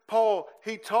 2, Paul,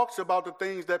 he talks about the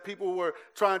things that people were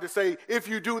trying to say, if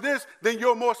you do this, then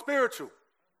you're more spiritual.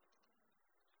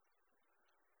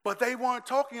 But they weren't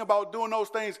talking about doing those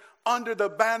things under the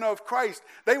banner of Christ.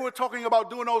 They were talking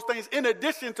about doing those things in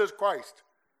addition to Christ.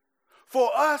 For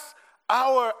us,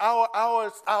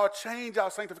 our change,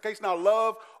 our sanctification, our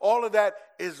love, all of that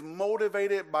is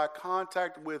motivated by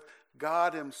contact with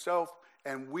God himself.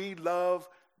 And we love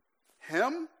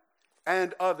him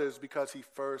and others because he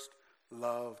first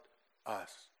loved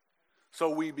us. So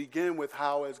we begin with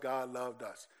how has God loved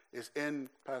us. It's in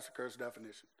Pastor Kurt's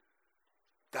definition.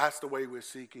 That's the way we're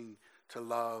seeking to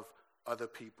love other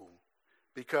people.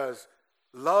 Because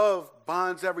love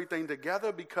binds everything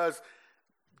together because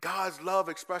God's love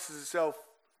expresses itself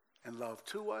in love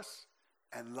to us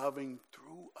and loving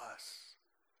through us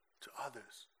to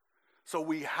others. So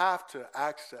we have to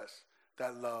access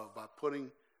that love by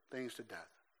putting things to death,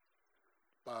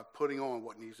 by putting on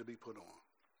what needs to be put on,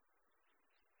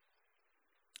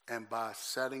 and by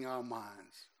setting our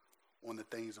minds on the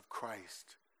things of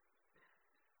Christ.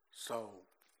 So,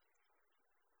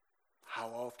 how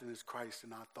often is Christ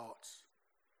in our thoughts?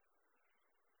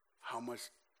 How much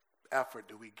effort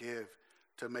do we give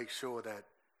to make sure that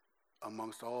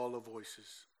amongst all the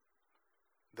voices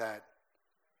that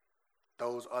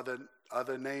those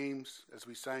other names, as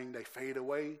we sang, they fade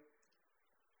away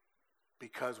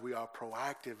because we are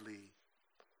proactively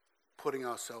putting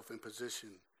ourselves in position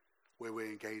where we're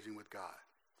engaging with God.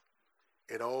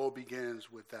 It all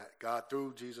begins with that, God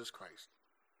through Jesus Christ.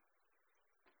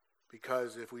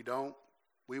 Because if we don't,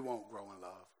 we won't grow in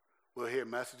love. We'll hear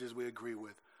messages we agree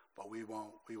with, but we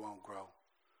won't grow.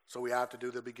 So we have to do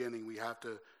the beginning. We have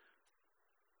to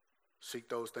seek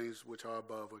those things which are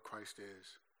above what Christ is.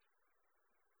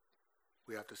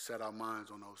 We have to set our minds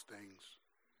on those things.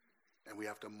 And we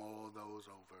have to mull those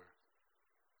over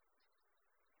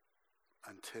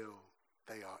until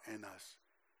they are in us.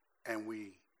 And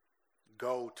we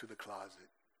go to the closet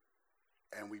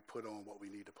and we put on what we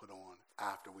need to put on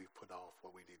after we've put off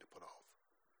what we need to put off.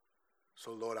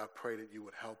 So, Lord, I pray that you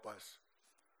would help us.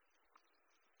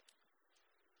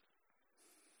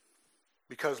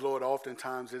 Because, Lord,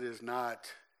 oftentimes it is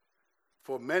not,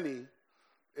 for many,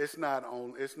 it's not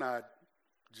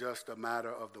just a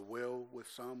matter of the will with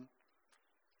some.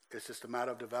 It's just a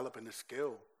matter of developing the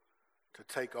skill to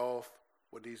take off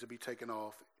what needs to be taken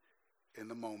off in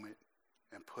the moment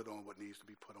and put on what needs to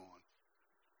be put on.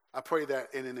 I pray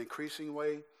that in an increasing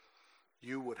way,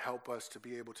 you would help us to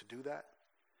be able to do that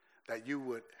you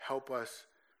would help us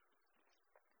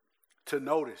to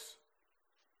notice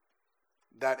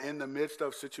that in the midst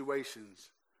of situations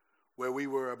where we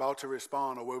were about to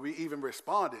respond or where we even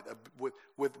responded with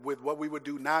what we would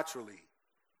do naturally,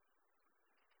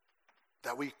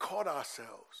 that we caught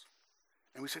ourselves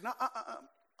and we said, no,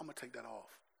 I'm going to take that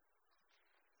off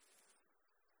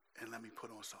and let me put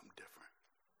on something different.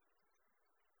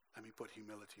 Let me put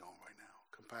humility on right now,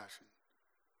 compassion.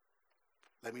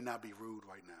 Let me not be rude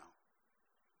right now.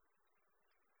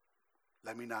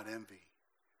 Let me not envy.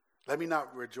 Let me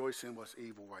not rejoice in what's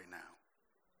evil right now.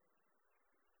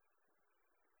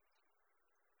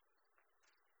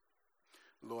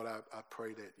 Lord, I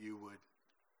pray that you would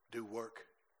do work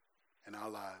in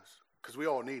our lives, because we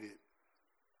all need it.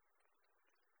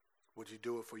 Would you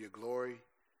do it for your glory?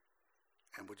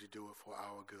 And would you do it for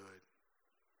our good?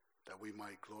 That we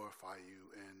might glorify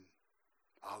you in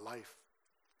our life.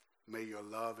 May your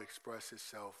love express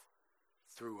itself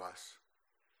through us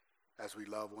as we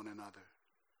love one another.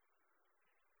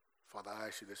 Father, I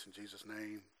ask you this in Jesus'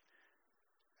 name.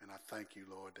 And I thank you,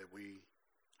 Lord, that we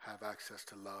have access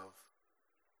to love.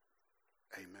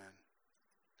 Amen.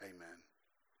 Amen.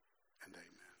 And amen.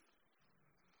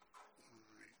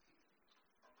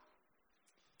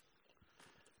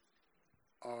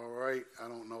 All right. I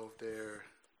don't know if there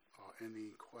are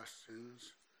any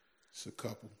questions. It's a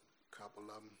couple. Couple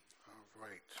of them. All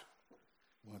right.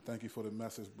 Well, thank you for the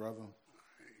message, brother.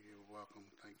 You're welcome.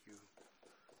 Thank you.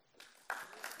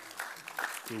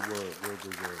 Good word. Real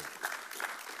good word.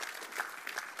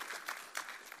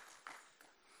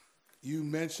 You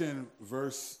mentioned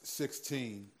verse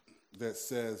 16 that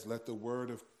says, let the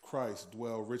word of Christ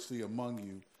dwell richly among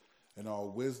you in all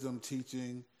wisdom,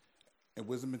 teaching, and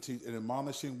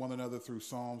admonishing one another through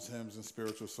psalms, hymns, and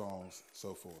spiritual songs,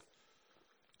 so forth.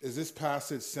 Is this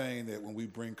passage saying that when we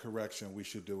bring correction, we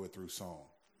should do it through song?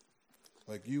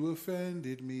 Like, you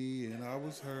offended me, and I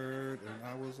was hurt, and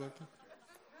I was like...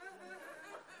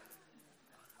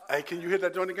 Hey, can you hit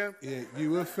that joint again? Yeah,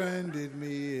 you offended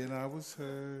me, and I was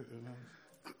hurt. And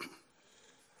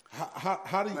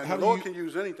how do you... Man, how the do Lord you, can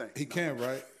use anything. He can,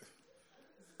 right?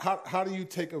 How do you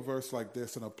take a verse like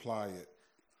this and apply it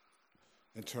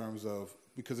in terms of...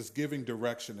 Because it's giving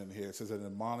direction in here. It says that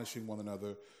admonishing one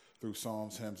another through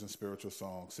psalms, hymns, and spiritual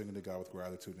songs, singing to God with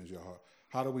gratitude in your heart.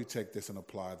 How do we take this and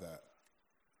apply that?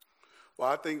 Well,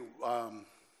 I think...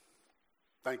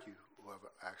 thank you,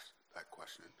 whoever asked that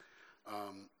question.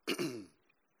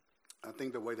 I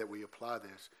think the way that we apply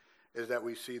this is that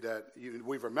we see that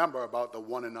we remember about the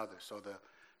one another. So the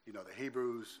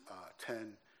Hebrews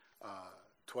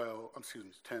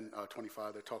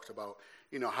 10:25 that talks about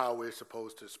how we're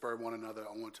supposed to spur one another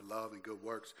on to love and good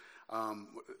works.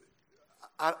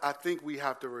 I think we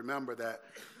have to remember that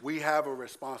we have a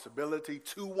responsibility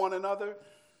to one another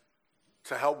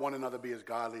to help one another be as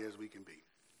godly as we can be.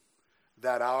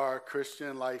 That our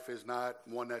Christian life is not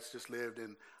one that's just lived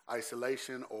in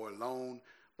isolation or alone,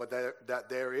 but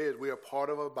that we are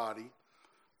part of a body.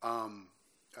 I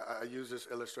use this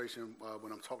illustration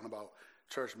when I'm talking about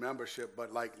church membership,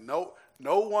 but like no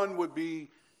one would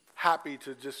be happy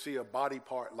to just see a body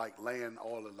part like laying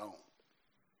all alone.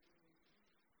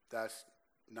 That's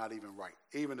not even right.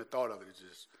 Even the thought of it is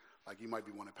just like, you might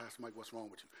be wondering, Pastor Mike, what's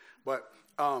wrong with you?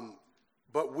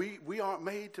 But we aren't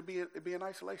made to be in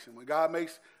isolation. When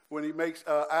he makes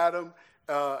Adam,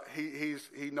 he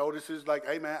notices like,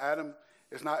 hey man, Adam,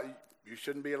 you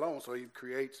shouldn't be alone. So he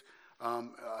creates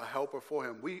a helper for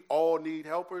him. We all need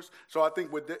helpers. So I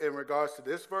think in regards to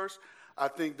this verse, I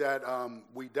think that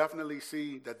we definitely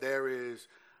see that there is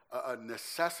a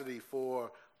necessity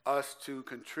for us to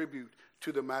contribute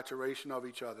to the maturation of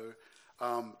each other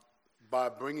by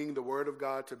bringing the word of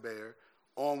God to bear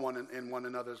on one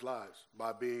another's lives,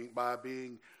 by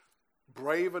being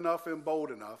brave enough and bold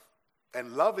enough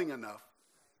and loving enough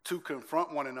to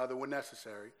confront one another when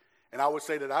necessary. And I would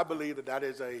say that I believe that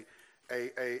is a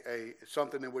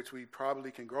something in which we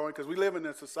probably can grow in, because we live in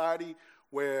a society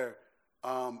where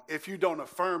if you don't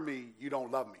affirm me, you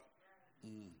don't love me.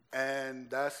 And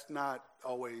that's not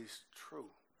always true,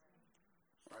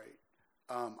 right?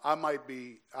 I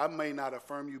may not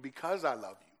affirm you because I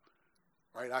love you.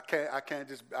 Right, I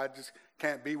just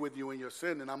can't be with you in your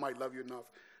sin, and I might love you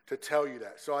enough to tell you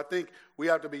that. So I think we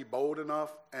have to be bold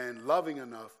enough and loving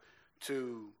enough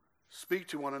to speak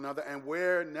to one another, and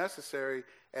where necessary,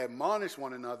 admonish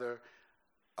one another.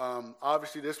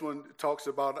 Obviously, this one talks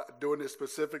about doing it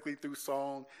specifically through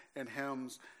song and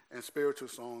hymns and spiritual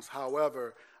songs.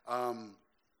 However, I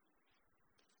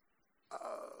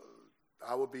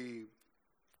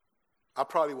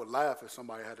probably would laugh if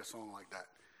somebody had a song like that.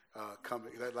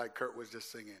 Like Kurt was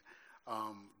just singing.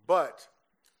 But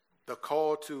the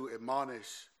call to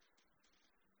admonish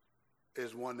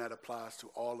is one that applies to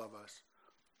all of us.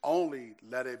 Only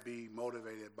let it be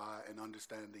motivated by an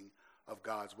understanding of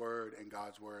God's word and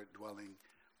God's word dwelling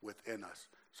within us.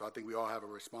 So I think we all have a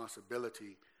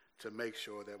responsibility to make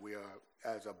sure that we are,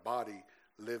 as a body,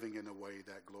 living in a way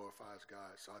that glorifies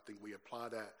God. So I think we apply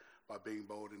that by being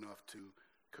bold enough to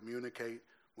communicate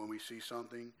when we see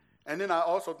something. And then I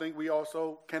also think we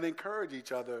also can encourage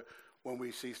each other when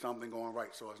we see something going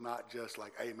right. So it's not just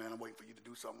like, hey, man, I'm waiting for you to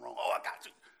do something wrong. Oh, I got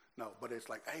you. No, but it's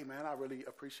like, hey, man, I really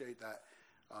appreciate that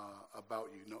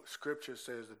about you. No, Scripture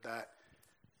says that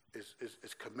is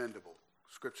commendable.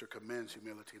 Scripture commends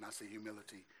humility, and I see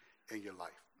humility in your life.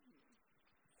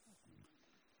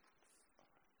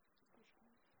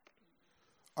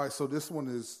 All right, so this one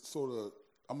is sort of,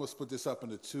 I'm going to split this up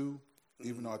into two,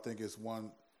 even though I think it's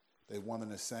one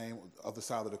and the same, other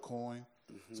side of the coin.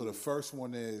 Mm-hmm. So the first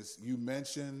one is, you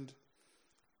mentioned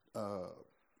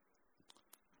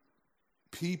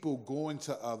people going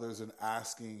to others and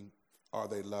asking, are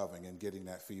they loving, and getting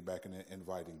that feedback and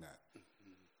inviting that.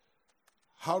 Mm-hmm.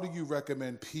 How do you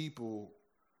recommend people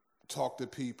talk to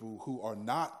people who are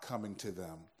not coming to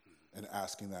them and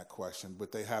asking that question,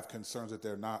 but they have concerns that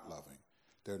they're not loving,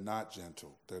 they're not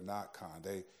gentle, they're not kind,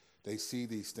 they see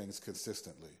these things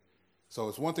consistently? So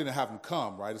it's one thing to have them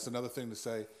come, right? It's another thing to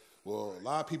say, well, a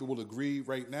lot of people will agree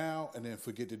right now and then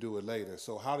forget to do it later.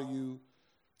 So how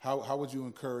would you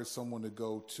encourage someone to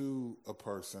go to a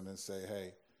person and say,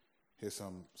 hey, here's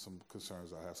some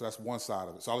concerns I have? So that's one side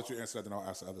of it. So I'll let you answer that, then I'll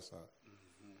ask the other side.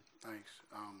 Mm-hmm. Thanks.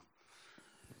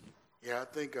 I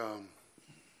think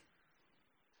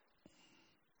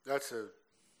that's a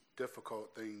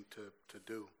difficult thing to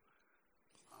do.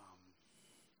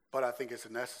 But I think it's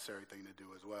a necessary thing to do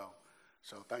as well.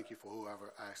 So thank you for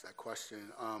whoever asked that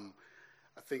question.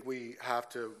 I think we have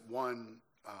to,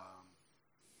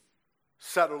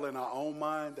 settle in our own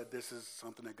mind that this is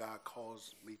something that God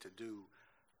calls me to do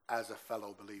as a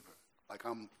fellow believer. Like,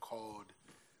 I'm called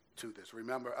to this.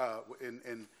 Remember,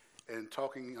 in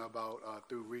talking about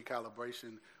through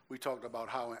recalibration, we talked about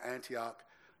how in Antioch,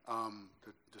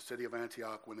 the city of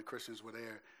Antioch, when the Christians were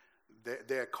there,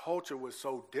 their culture was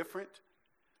so different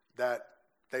that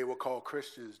they were called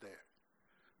Christians there.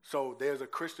 So there's a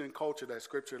Christian culture that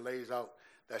Scripture lays out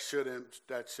that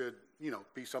should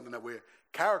be something that we're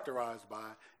characterized by.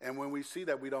 And when we see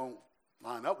that we don't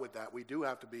line up with that, we do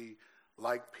have to be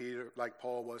like Peter, like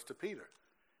Paul was to Peter.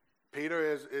 Peter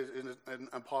is an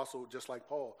apostle just like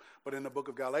Paul. But in the book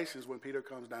of Galatians, when Peter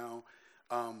comes down,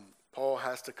 Paul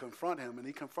has to confront him, and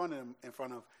he confronted him in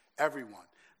front of everyone.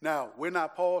 Now, we're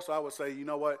not Paul, so I would say, you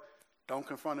know what? Don't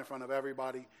confront in front of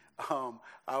everybody.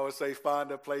 I would say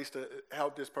find a place to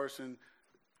help this person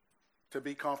to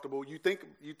be comfortable. You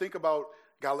think about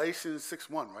Galatians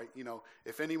 6:1, right? You know,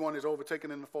 if anyone is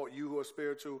overtaken in the fault, you who are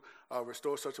spiritual,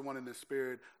 restore such a one in the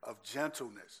spirit of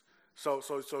gentleness. So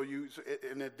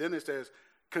and then it says,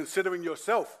 considering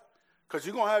yourself, because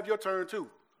you're gonna have your turn too.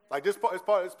 Like, this part,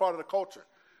 it's part of the culture.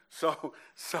 So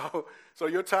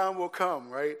your time will come,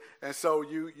 right? And so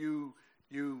you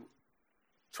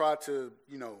try to,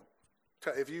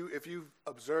 if you've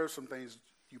observed some things,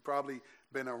 you probably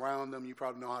been around them, you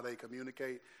probably know how they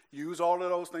communicate. Use all of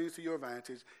those things to your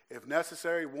advantage. If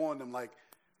necessary, warn them, like,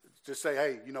 just say,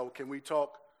 hey, can we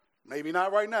talk? Maybe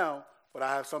not right now, but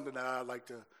I have something that I'd like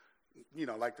to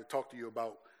talk to you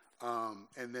about.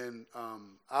 And then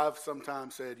I've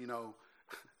sometimes said,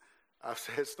 I've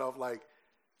said stuff like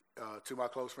to my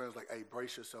close friends, like, hey,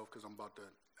 brace yourself because I'm about to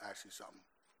ask you something.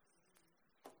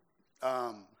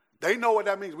 They know what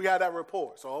that means. We had that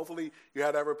rapport. So hopefully you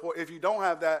had that rapport. If you don't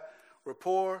have that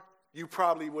rapport, you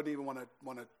probably wouldn't even want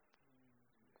to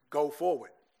go forward,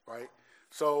 right?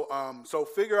 So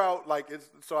figure out,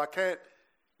 so I can't,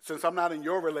 since I'm not in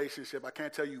your relationship, I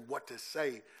can't tell you what to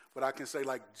say, but I can say,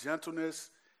 like,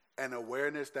 gentleness and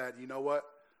awareness that, you know what,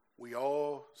 we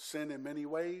all sin in many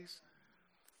ways.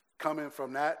 Coming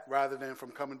from that rather than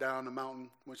from coming down the mountain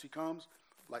when she comes,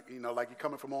 like you're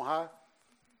coming from on high.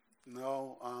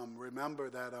 No,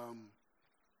 remember that,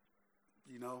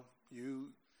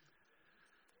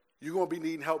 you're going to be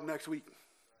needing help next week.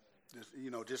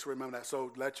 Just remember that.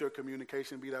 So let your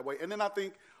communication be that way. And then I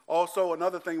think also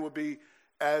another thing would be,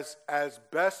 as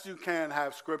best you can,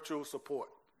 have scriptural support.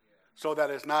 So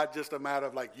that it's not just a matter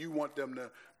of, like, you want them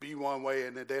to be one way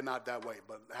and they're not that way,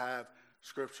 but have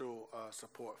scriptural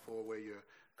support for where you're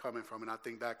coming from. And I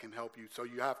think that can help you. So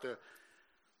you have to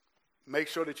make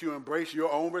sure that you embrace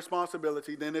your own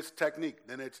responsibility. Then it's technique.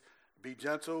 Then it's be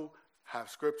gentle, have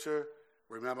scripture,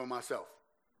 remember myself.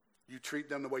 You treat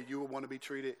them the way you would want to be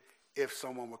treated if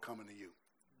someone were coming to you.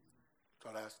 So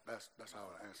that's how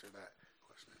I answer that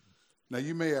question. Now,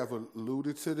 you may have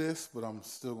alluded to this, but I'm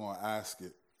still going to ask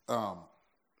it.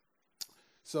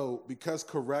 So because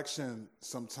correction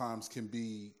sometimes can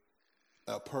be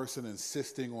a person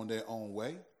insisting on their own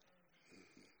way,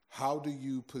 how do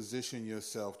you position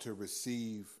yourself to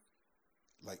receive,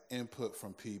 like, input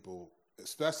from people,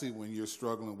 especially when you're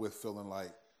struggling with feeling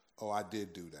like, oh, I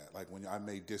did do that? Like, when I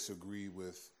may disagree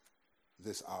with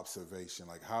this observation,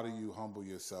 like, how do you humble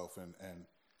yourself and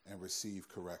receive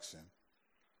correction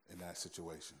in that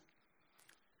situation?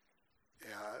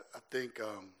 Yeah, I think,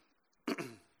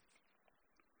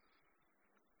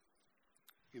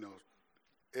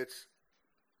 it's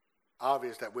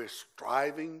obvious that we're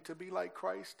striving to be like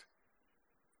Christ,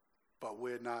 but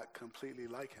we're not completely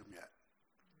like him yet.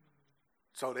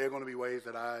 So there are going to be ways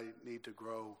that I need to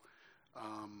grow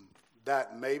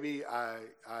that maybe I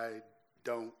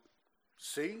don't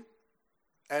see,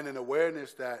 and an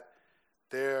awareness that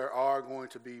there are going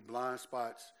to be blind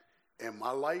spots in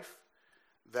my life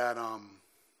that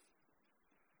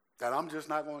that I'm just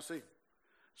not going to see.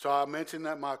 So I mentioned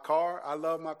that my car, I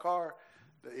love my car.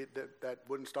 That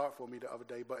wouldn't start for me the other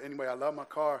day, but anyway, I love my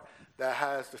car that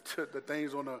has the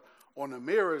things on the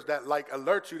mirrors that like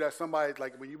alert you that somebody's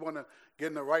like when you want to get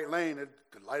in the right lane, the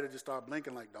light will just start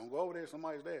blinking like don't go over there,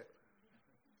 somebody's there.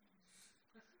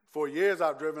 For years,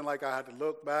 I've driven like I had to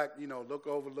look back, look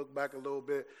over, look back a little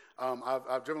bit.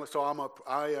 I've driven, so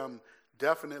I am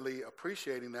definitely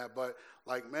appreciating that. But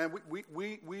like, man,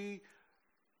 we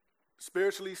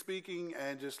spiritually speaking,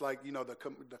 and just like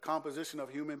the composition of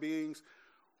human beings,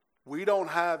 we don't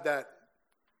have that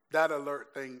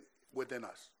alert thing within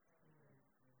us.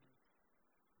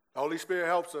 The Holy Spirit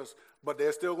helps us, but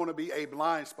there's still going to be a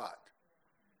blind spot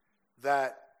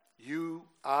that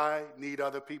I need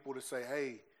other people to say,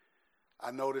 hey, I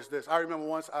noticed this. I remember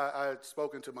once I had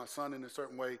spoken to my son in a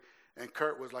certain way, and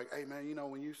Kurt was like, hey, man,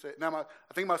 when you said, I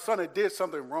think my son had did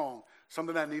something wrong,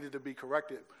 something that needed to be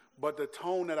corrected, but the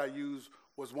tone that I used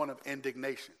was one of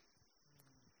indignation.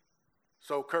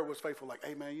 So Kurt was faithful, like,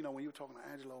 hey, man, when you were talking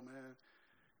to Angelo, man,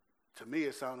 to me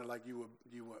it sounded like you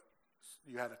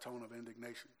had a tone of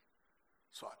indignation.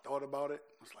 So I thought about it.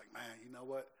 I was like, man, you know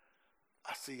what?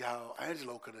 I see how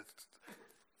Angelo could have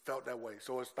felt that way.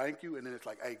 So it's thank you, and then it's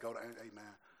like, hey, go to, hey, man,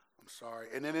 I'm sorry.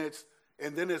 And then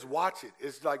it's watch it.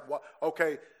 It's like,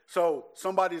 okay, so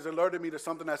somebody's alerted me to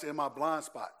something that's in my blind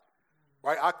spot,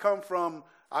 right? I come from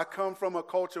a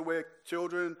culture where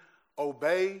children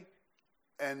obey,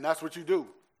 and that's what you do,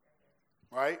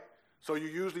 right? So you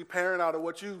usually parent out of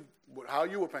how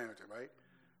you were parented, right?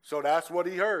 So that's what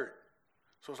he heard.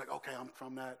 So it's like, okay, I'm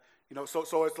from that,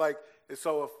 So it's like,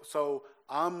 so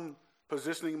I'm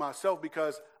positioning myself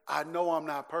because I know I'm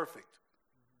not perfect.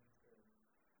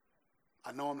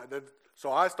 I know I'm not.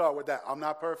 So I start with that. I'm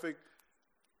not perfect.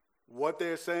 What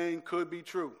they're saying could be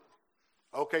true.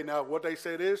 Okay, now if what they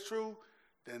said is true,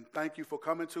 then thank you for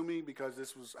coming to me because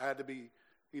this had to be,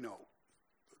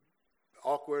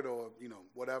 awkward or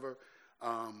whatever.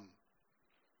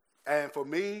 And for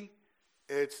me,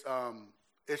 it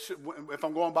should. If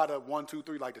I'm going by the 1, 2,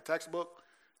 3 like the textbook,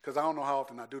 because I don't know how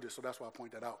often I do this, so that's why I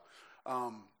point that out.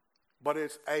 But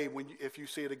it's, hey, if you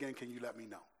see it again, can you let me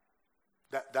know?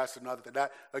 That's another thing.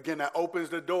 That opens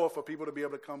the door for people to be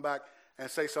able to come back and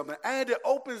say something. And it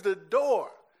opens the door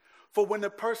for when the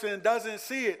person doesn't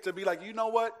see it to be like, you know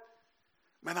what?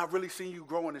 Man, I've really seen you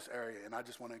grow in this area, and I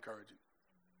just want to encourage you.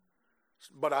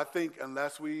 But I think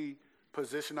unless we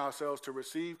position ourselves to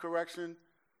receive correction,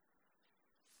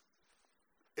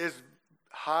 it's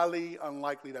highly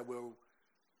unlikely that we'll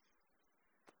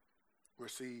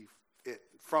receive it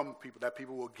from people, that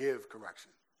people will give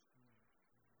correction.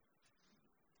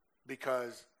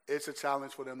 Because it's a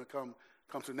challenge for them to come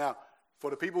to. Now, for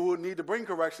the people who need to bring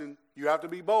correction, you have to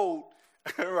be bold,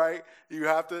 right? You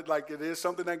have to, it is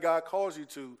something that God calls you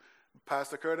to.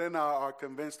 Pastor Kurt and I are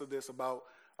convinced of this about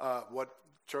what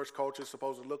church culture is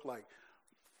supposed to look like.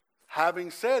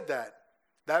 Having said that,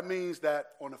 that means that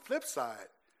on the flip side,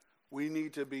 we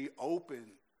need to be open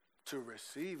to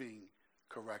receiving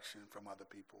correction from other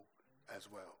people as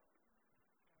well.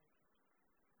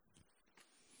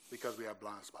 Because we have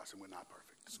blind spots and we're not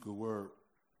perfect. That's a good word.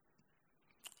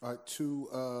 All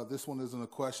right, this one isn't a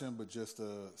question, but just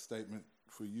a statement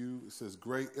for you. It says,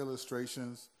 great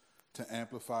illustrations to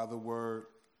amplify the word.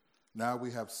 Now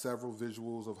we have several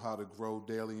visuals of how to grow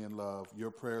daily in love.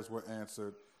 Your prayers were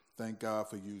answered. Thank God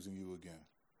for using you again.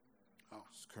 Oh,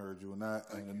 just encourage you in that.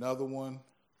 And another one,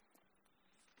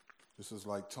 this is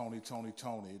like Tony.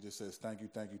 It just says, thank you.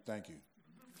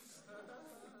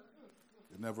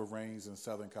 It never rains in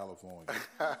Southern California.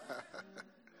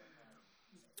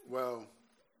 Well,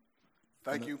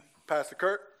 thank you, Pastor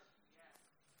Kurt,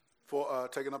 for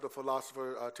taking up the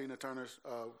philosopher Tina Turner's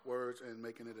words and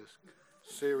making it a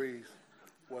series.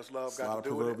 What's love got to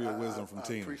do with it? A lot of proverbial wisdom from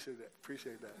Tina.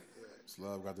 Appreciate that. Yeah. What's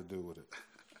love got to do with it?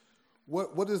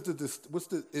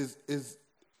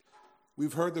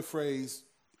 We've heard the phrase.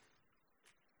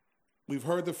 We've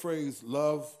heard the phrase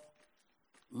love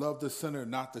the sinner,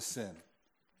 not the sin.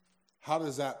 How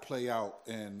does that play out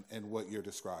in what you're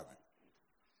describing?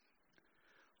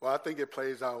 Well, I think it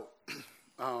plays out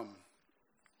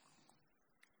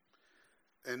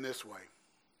in this way.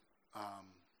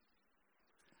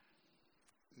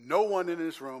 No one in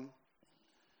this room,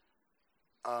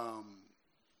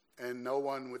 and no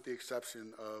one with the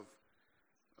exception of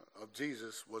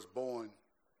Jesus, was born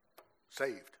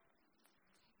saved.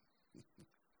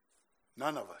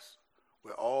 None of us.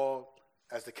 We're all,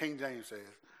 as the King James says,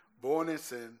 born in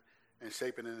sin and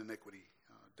shapen in iniquity.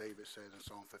 David says in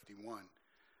Psalm 51.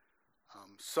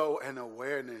 So an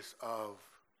awareness of,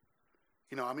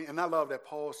 and I love that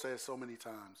Paul says so many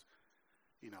times,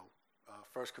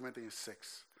 1 Corinthians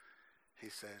 6, he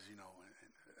says, in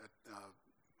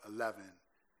 11,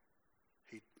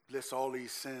 he lists all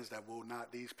these sins that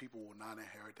these people will not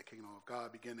inherit the kingdom of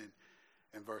God, beginning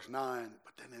in verse 9.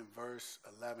 But then in verse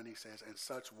 11, he says, and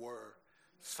such were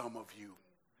some of you.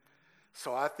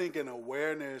 So I think an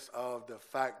awareness of the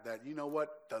fact that, you know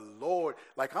what, the Lord,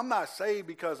 like I'm not saved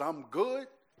because I'm good.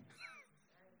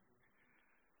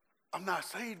 I'm not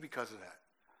saved because of that.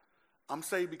 I'm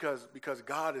saved because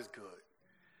God is good.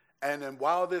 And then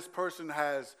while this person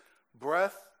has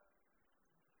breath,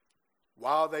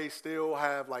 while they still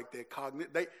have like their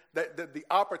the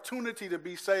opportunity to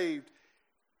be saved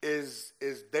is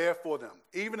there for them.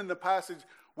 Even in the passage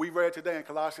we read today in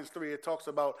Colossians 3, it talks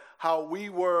about how we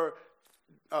were,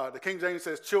 the King James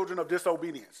says, children of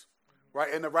disobedience,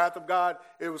 right? And the wrath of God,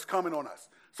 it was coming on us.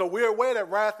 So we're aware that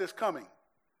wrath is coming.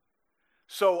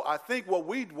 So I think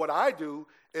what I do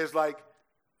is like,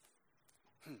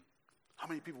 how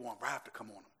many people want wrath to come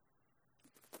on them?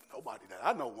 Nobody that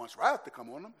I know wants wrath to come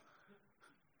on them.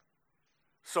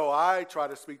 So I try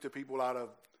to speak to people out of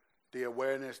the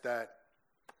awareness that,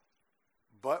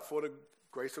 but for the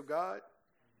grace of God,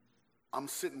 I'm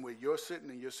sitting where you're sitting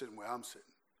and you're sitting where I'm sitting.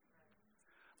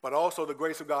 But also the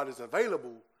grace of God is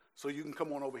available so you can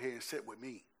come on over here and sit with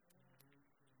me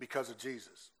because of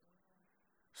Jesus.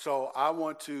 So I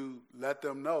want to let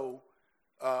them know,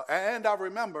 and I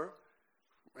remember,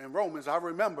 in Romans, I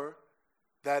remember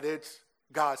that it's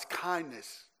God's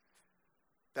kindness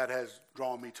that has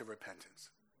drawn me to repentance.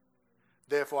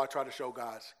 Therefore, I try to show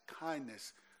God's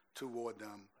kindness toward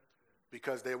them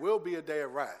because there will be a day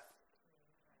of wrath,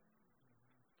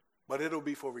 but it'll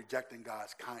be for rejecting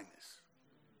God's kindness.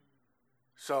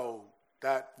 So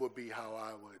that would be how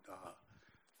I would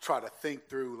try to think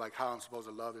through like how I'm supposed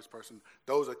to love this person.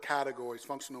 Those are categories,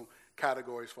 functional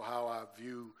categories for how I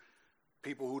view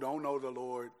people who don't know the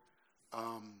Lord,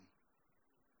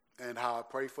 and how I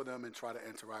pray for them and try to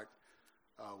interact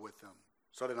with them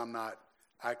so that I'm not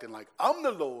acting like I'm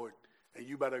the Lord and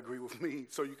you better agree with me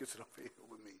so you can sit over here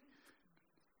with me.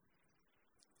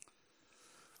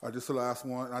 Just the last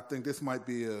one. I think this might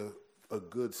be a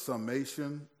good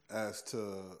summation as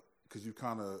to, because you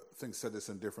kind of said this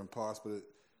in different parts, but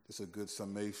it's a good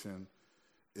summation,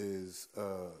 is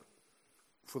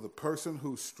for the person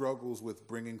who struggles with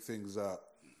bringing things up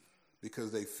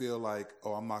because they feel like,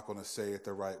 oh, I'm not going to say it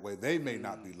the right way. They may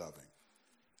not be loving.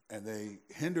 And they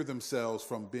hinder themselves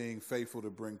from being faithful to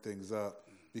bring things up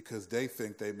because they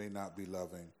think they may not be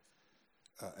loving.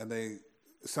 It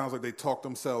sounds like they talk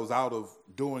themselves out of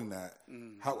doing that.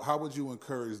 How would you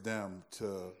encourage them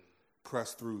to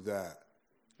press through that?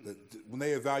 When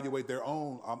they evaluate their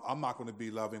own, I'm not going to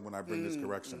be loving when I bring this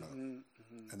correction up. And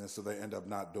then so they end up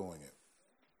not doing it.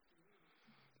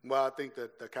 Well, I think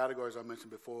that the categories I mentioned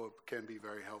before can be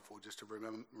very helpful just to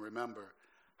remember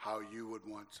how you would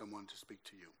want someone to speak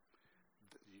to you.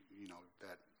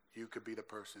 That you could be the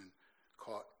person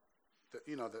caught.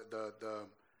 The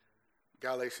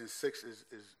Galatians 6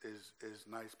 is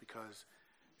nice because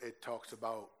it talks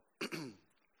about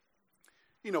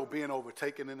being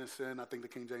overtaken in a sin. I think the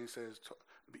King James says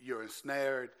you're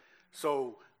ensnared.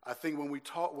 So I think when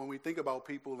we think about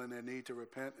people and their need to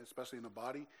repent, especially in the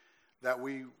body, that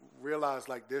we realize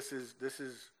like this is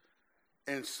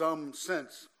in some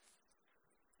sense,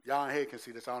 y'all in here can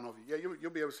see this. I don't know if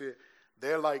you'll be able to see it.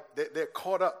 They're like they're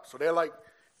caught up. So they're like,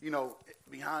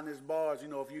 behind these bars,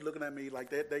 if you're looking at me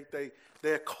like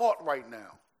they're caught right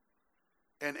now.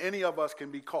 And any of us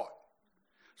can be caught.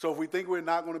 So if we think we're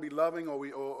not going to be loving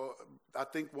or I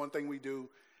think one thing we do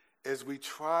is we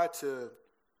try to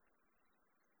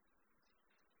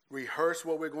rehearse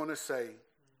what we're going to say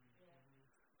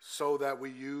so that we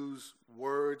use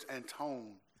words and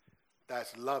tone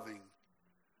that's loving,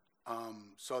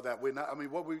 so that we're not,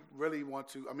 what we really want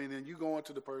to, and you going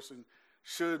to the person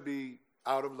should be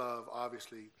out of love,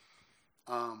 obviously,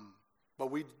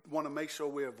 but we want to make sure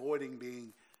we're avoiding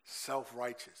being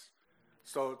self-righteous.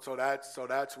 So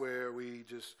that's where we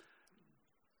just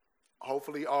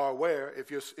hopefully are aware.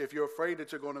 If you're afraid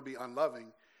that you're going to be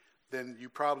unloving, then you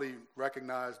probably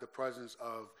recognize the presence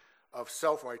of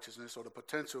self-righteousness or the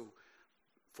potential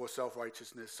for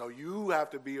self-righteousness. So you have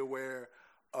to be aware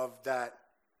of that,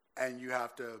 and you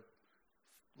have to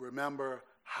remember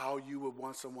how you would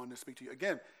want someone to speak to you.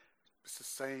 Again, it's the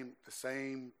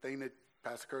same thing that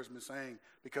Pastor Kurt's been saying,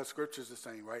 because Scripture is the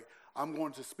same, right? I'm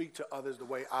going to speak to others the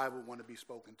way I would want to be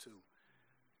spoken to.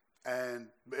 And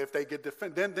if they get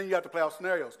then you have to play out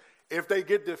scenarios. If they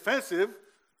get defensive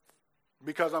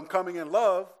because I'm coming in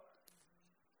love,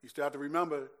 you still have to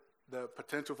remember the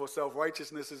potential for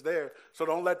self-righteousness is there. So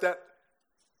don't let that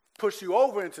push you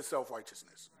over into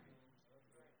self-righteousness.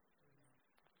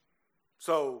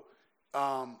 So,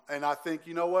 and I think,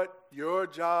 you know what? Your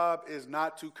job is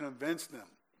not to convince them.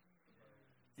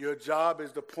 Your job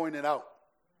is to point it out.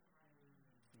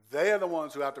 They are the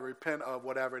ones who have to repent of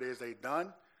whatever it is they've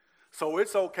done. So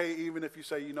it's okay even if you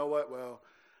say, you know what, well,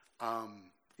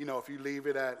 if you leave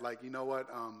it at like, you know what,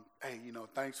 hey,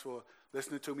 thanks for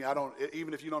listening to me.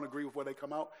 Even if you don't agree with where they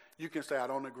come out, you can say, I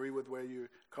don't agree with where you're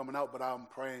coming out, but I'm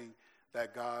praying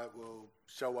that God will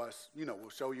show us, will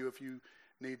show you if you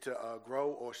need to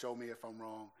grow or show me if I'm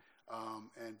wrong.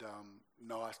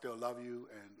 I still love you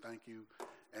and thank you.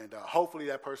 And hopefully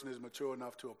that person is mature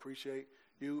enough to appreciate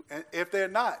you. And if they're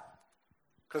not,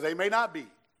 because they may not be,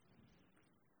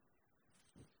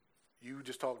 you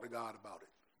just talk to God about it.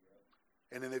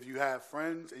 And then if you have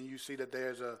friends and you see that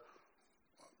there's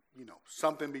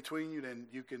something between you, then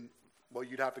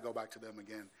you'd have to go back to them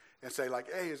again and say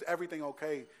like, hey, is everything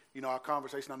okay? Our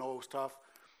conversation, I know it was tough,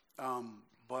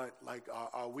 but like,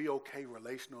 are we okay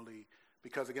relationally?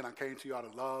 Because again, I came to you out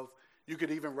of love. You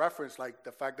could even reference like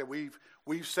the fact that we've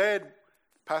said,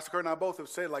 Pastor Kurt and I both have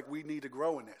said like we need to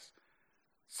grow in this.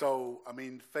 So,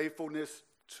 faithfulness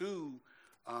to,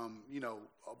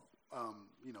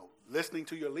 listening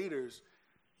to your leaders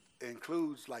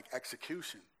includes like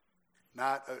execution,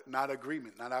 not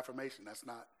agreement, not affirmation.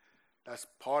 That's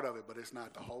part of it, but it's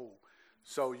not the whole.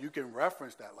 So you can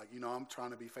reference that, like, I'm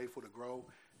trying to be faithful to grow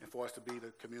and for us to be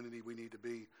the community we need to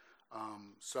be.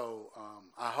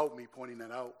 I hope me pointing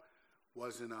that out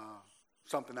wasn't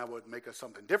something that would make us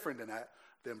something different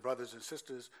than brothers and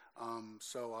sisters.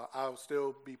 I'll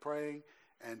still be praying,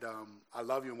 and I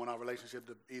love you and want our relationship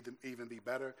to even be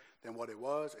better than what it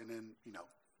was, and then,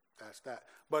 that's that.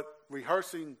 But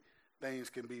rehearsing things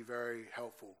can be very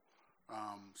helpful,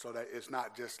 so that it's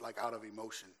not just like out of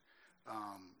emotion,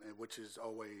 and which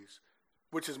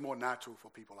is more natural for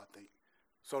people, I think.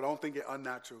 So don't think it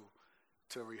unnatural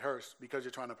to rehearse because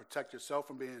you're trying to protect yourself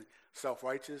from being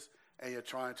self-righteous, and you're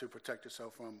trying to protect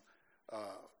yourself from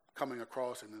coming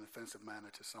across in an offensive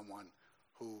manner to someone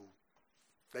who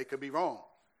they could be wrong.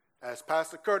 As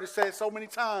Pastor Curtis said so many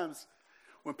times,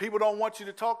 when people don't want you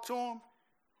to talk to them,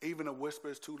 even a whisper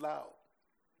is too loud.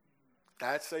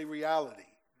 That's a reality.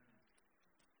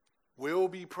 We'll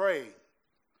be praying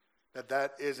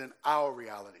that isn't our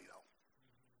reality, though.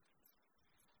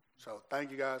 So thank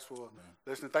you guys for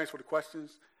listening. Thanks for the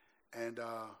questions. And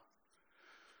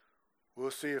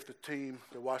we'll see if the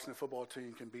Washington football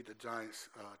team can beat the Giants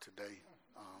today.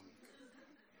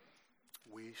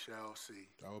 We shall see.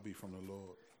 That would be from the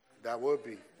Lord. That would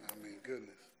be.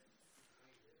 Goodness.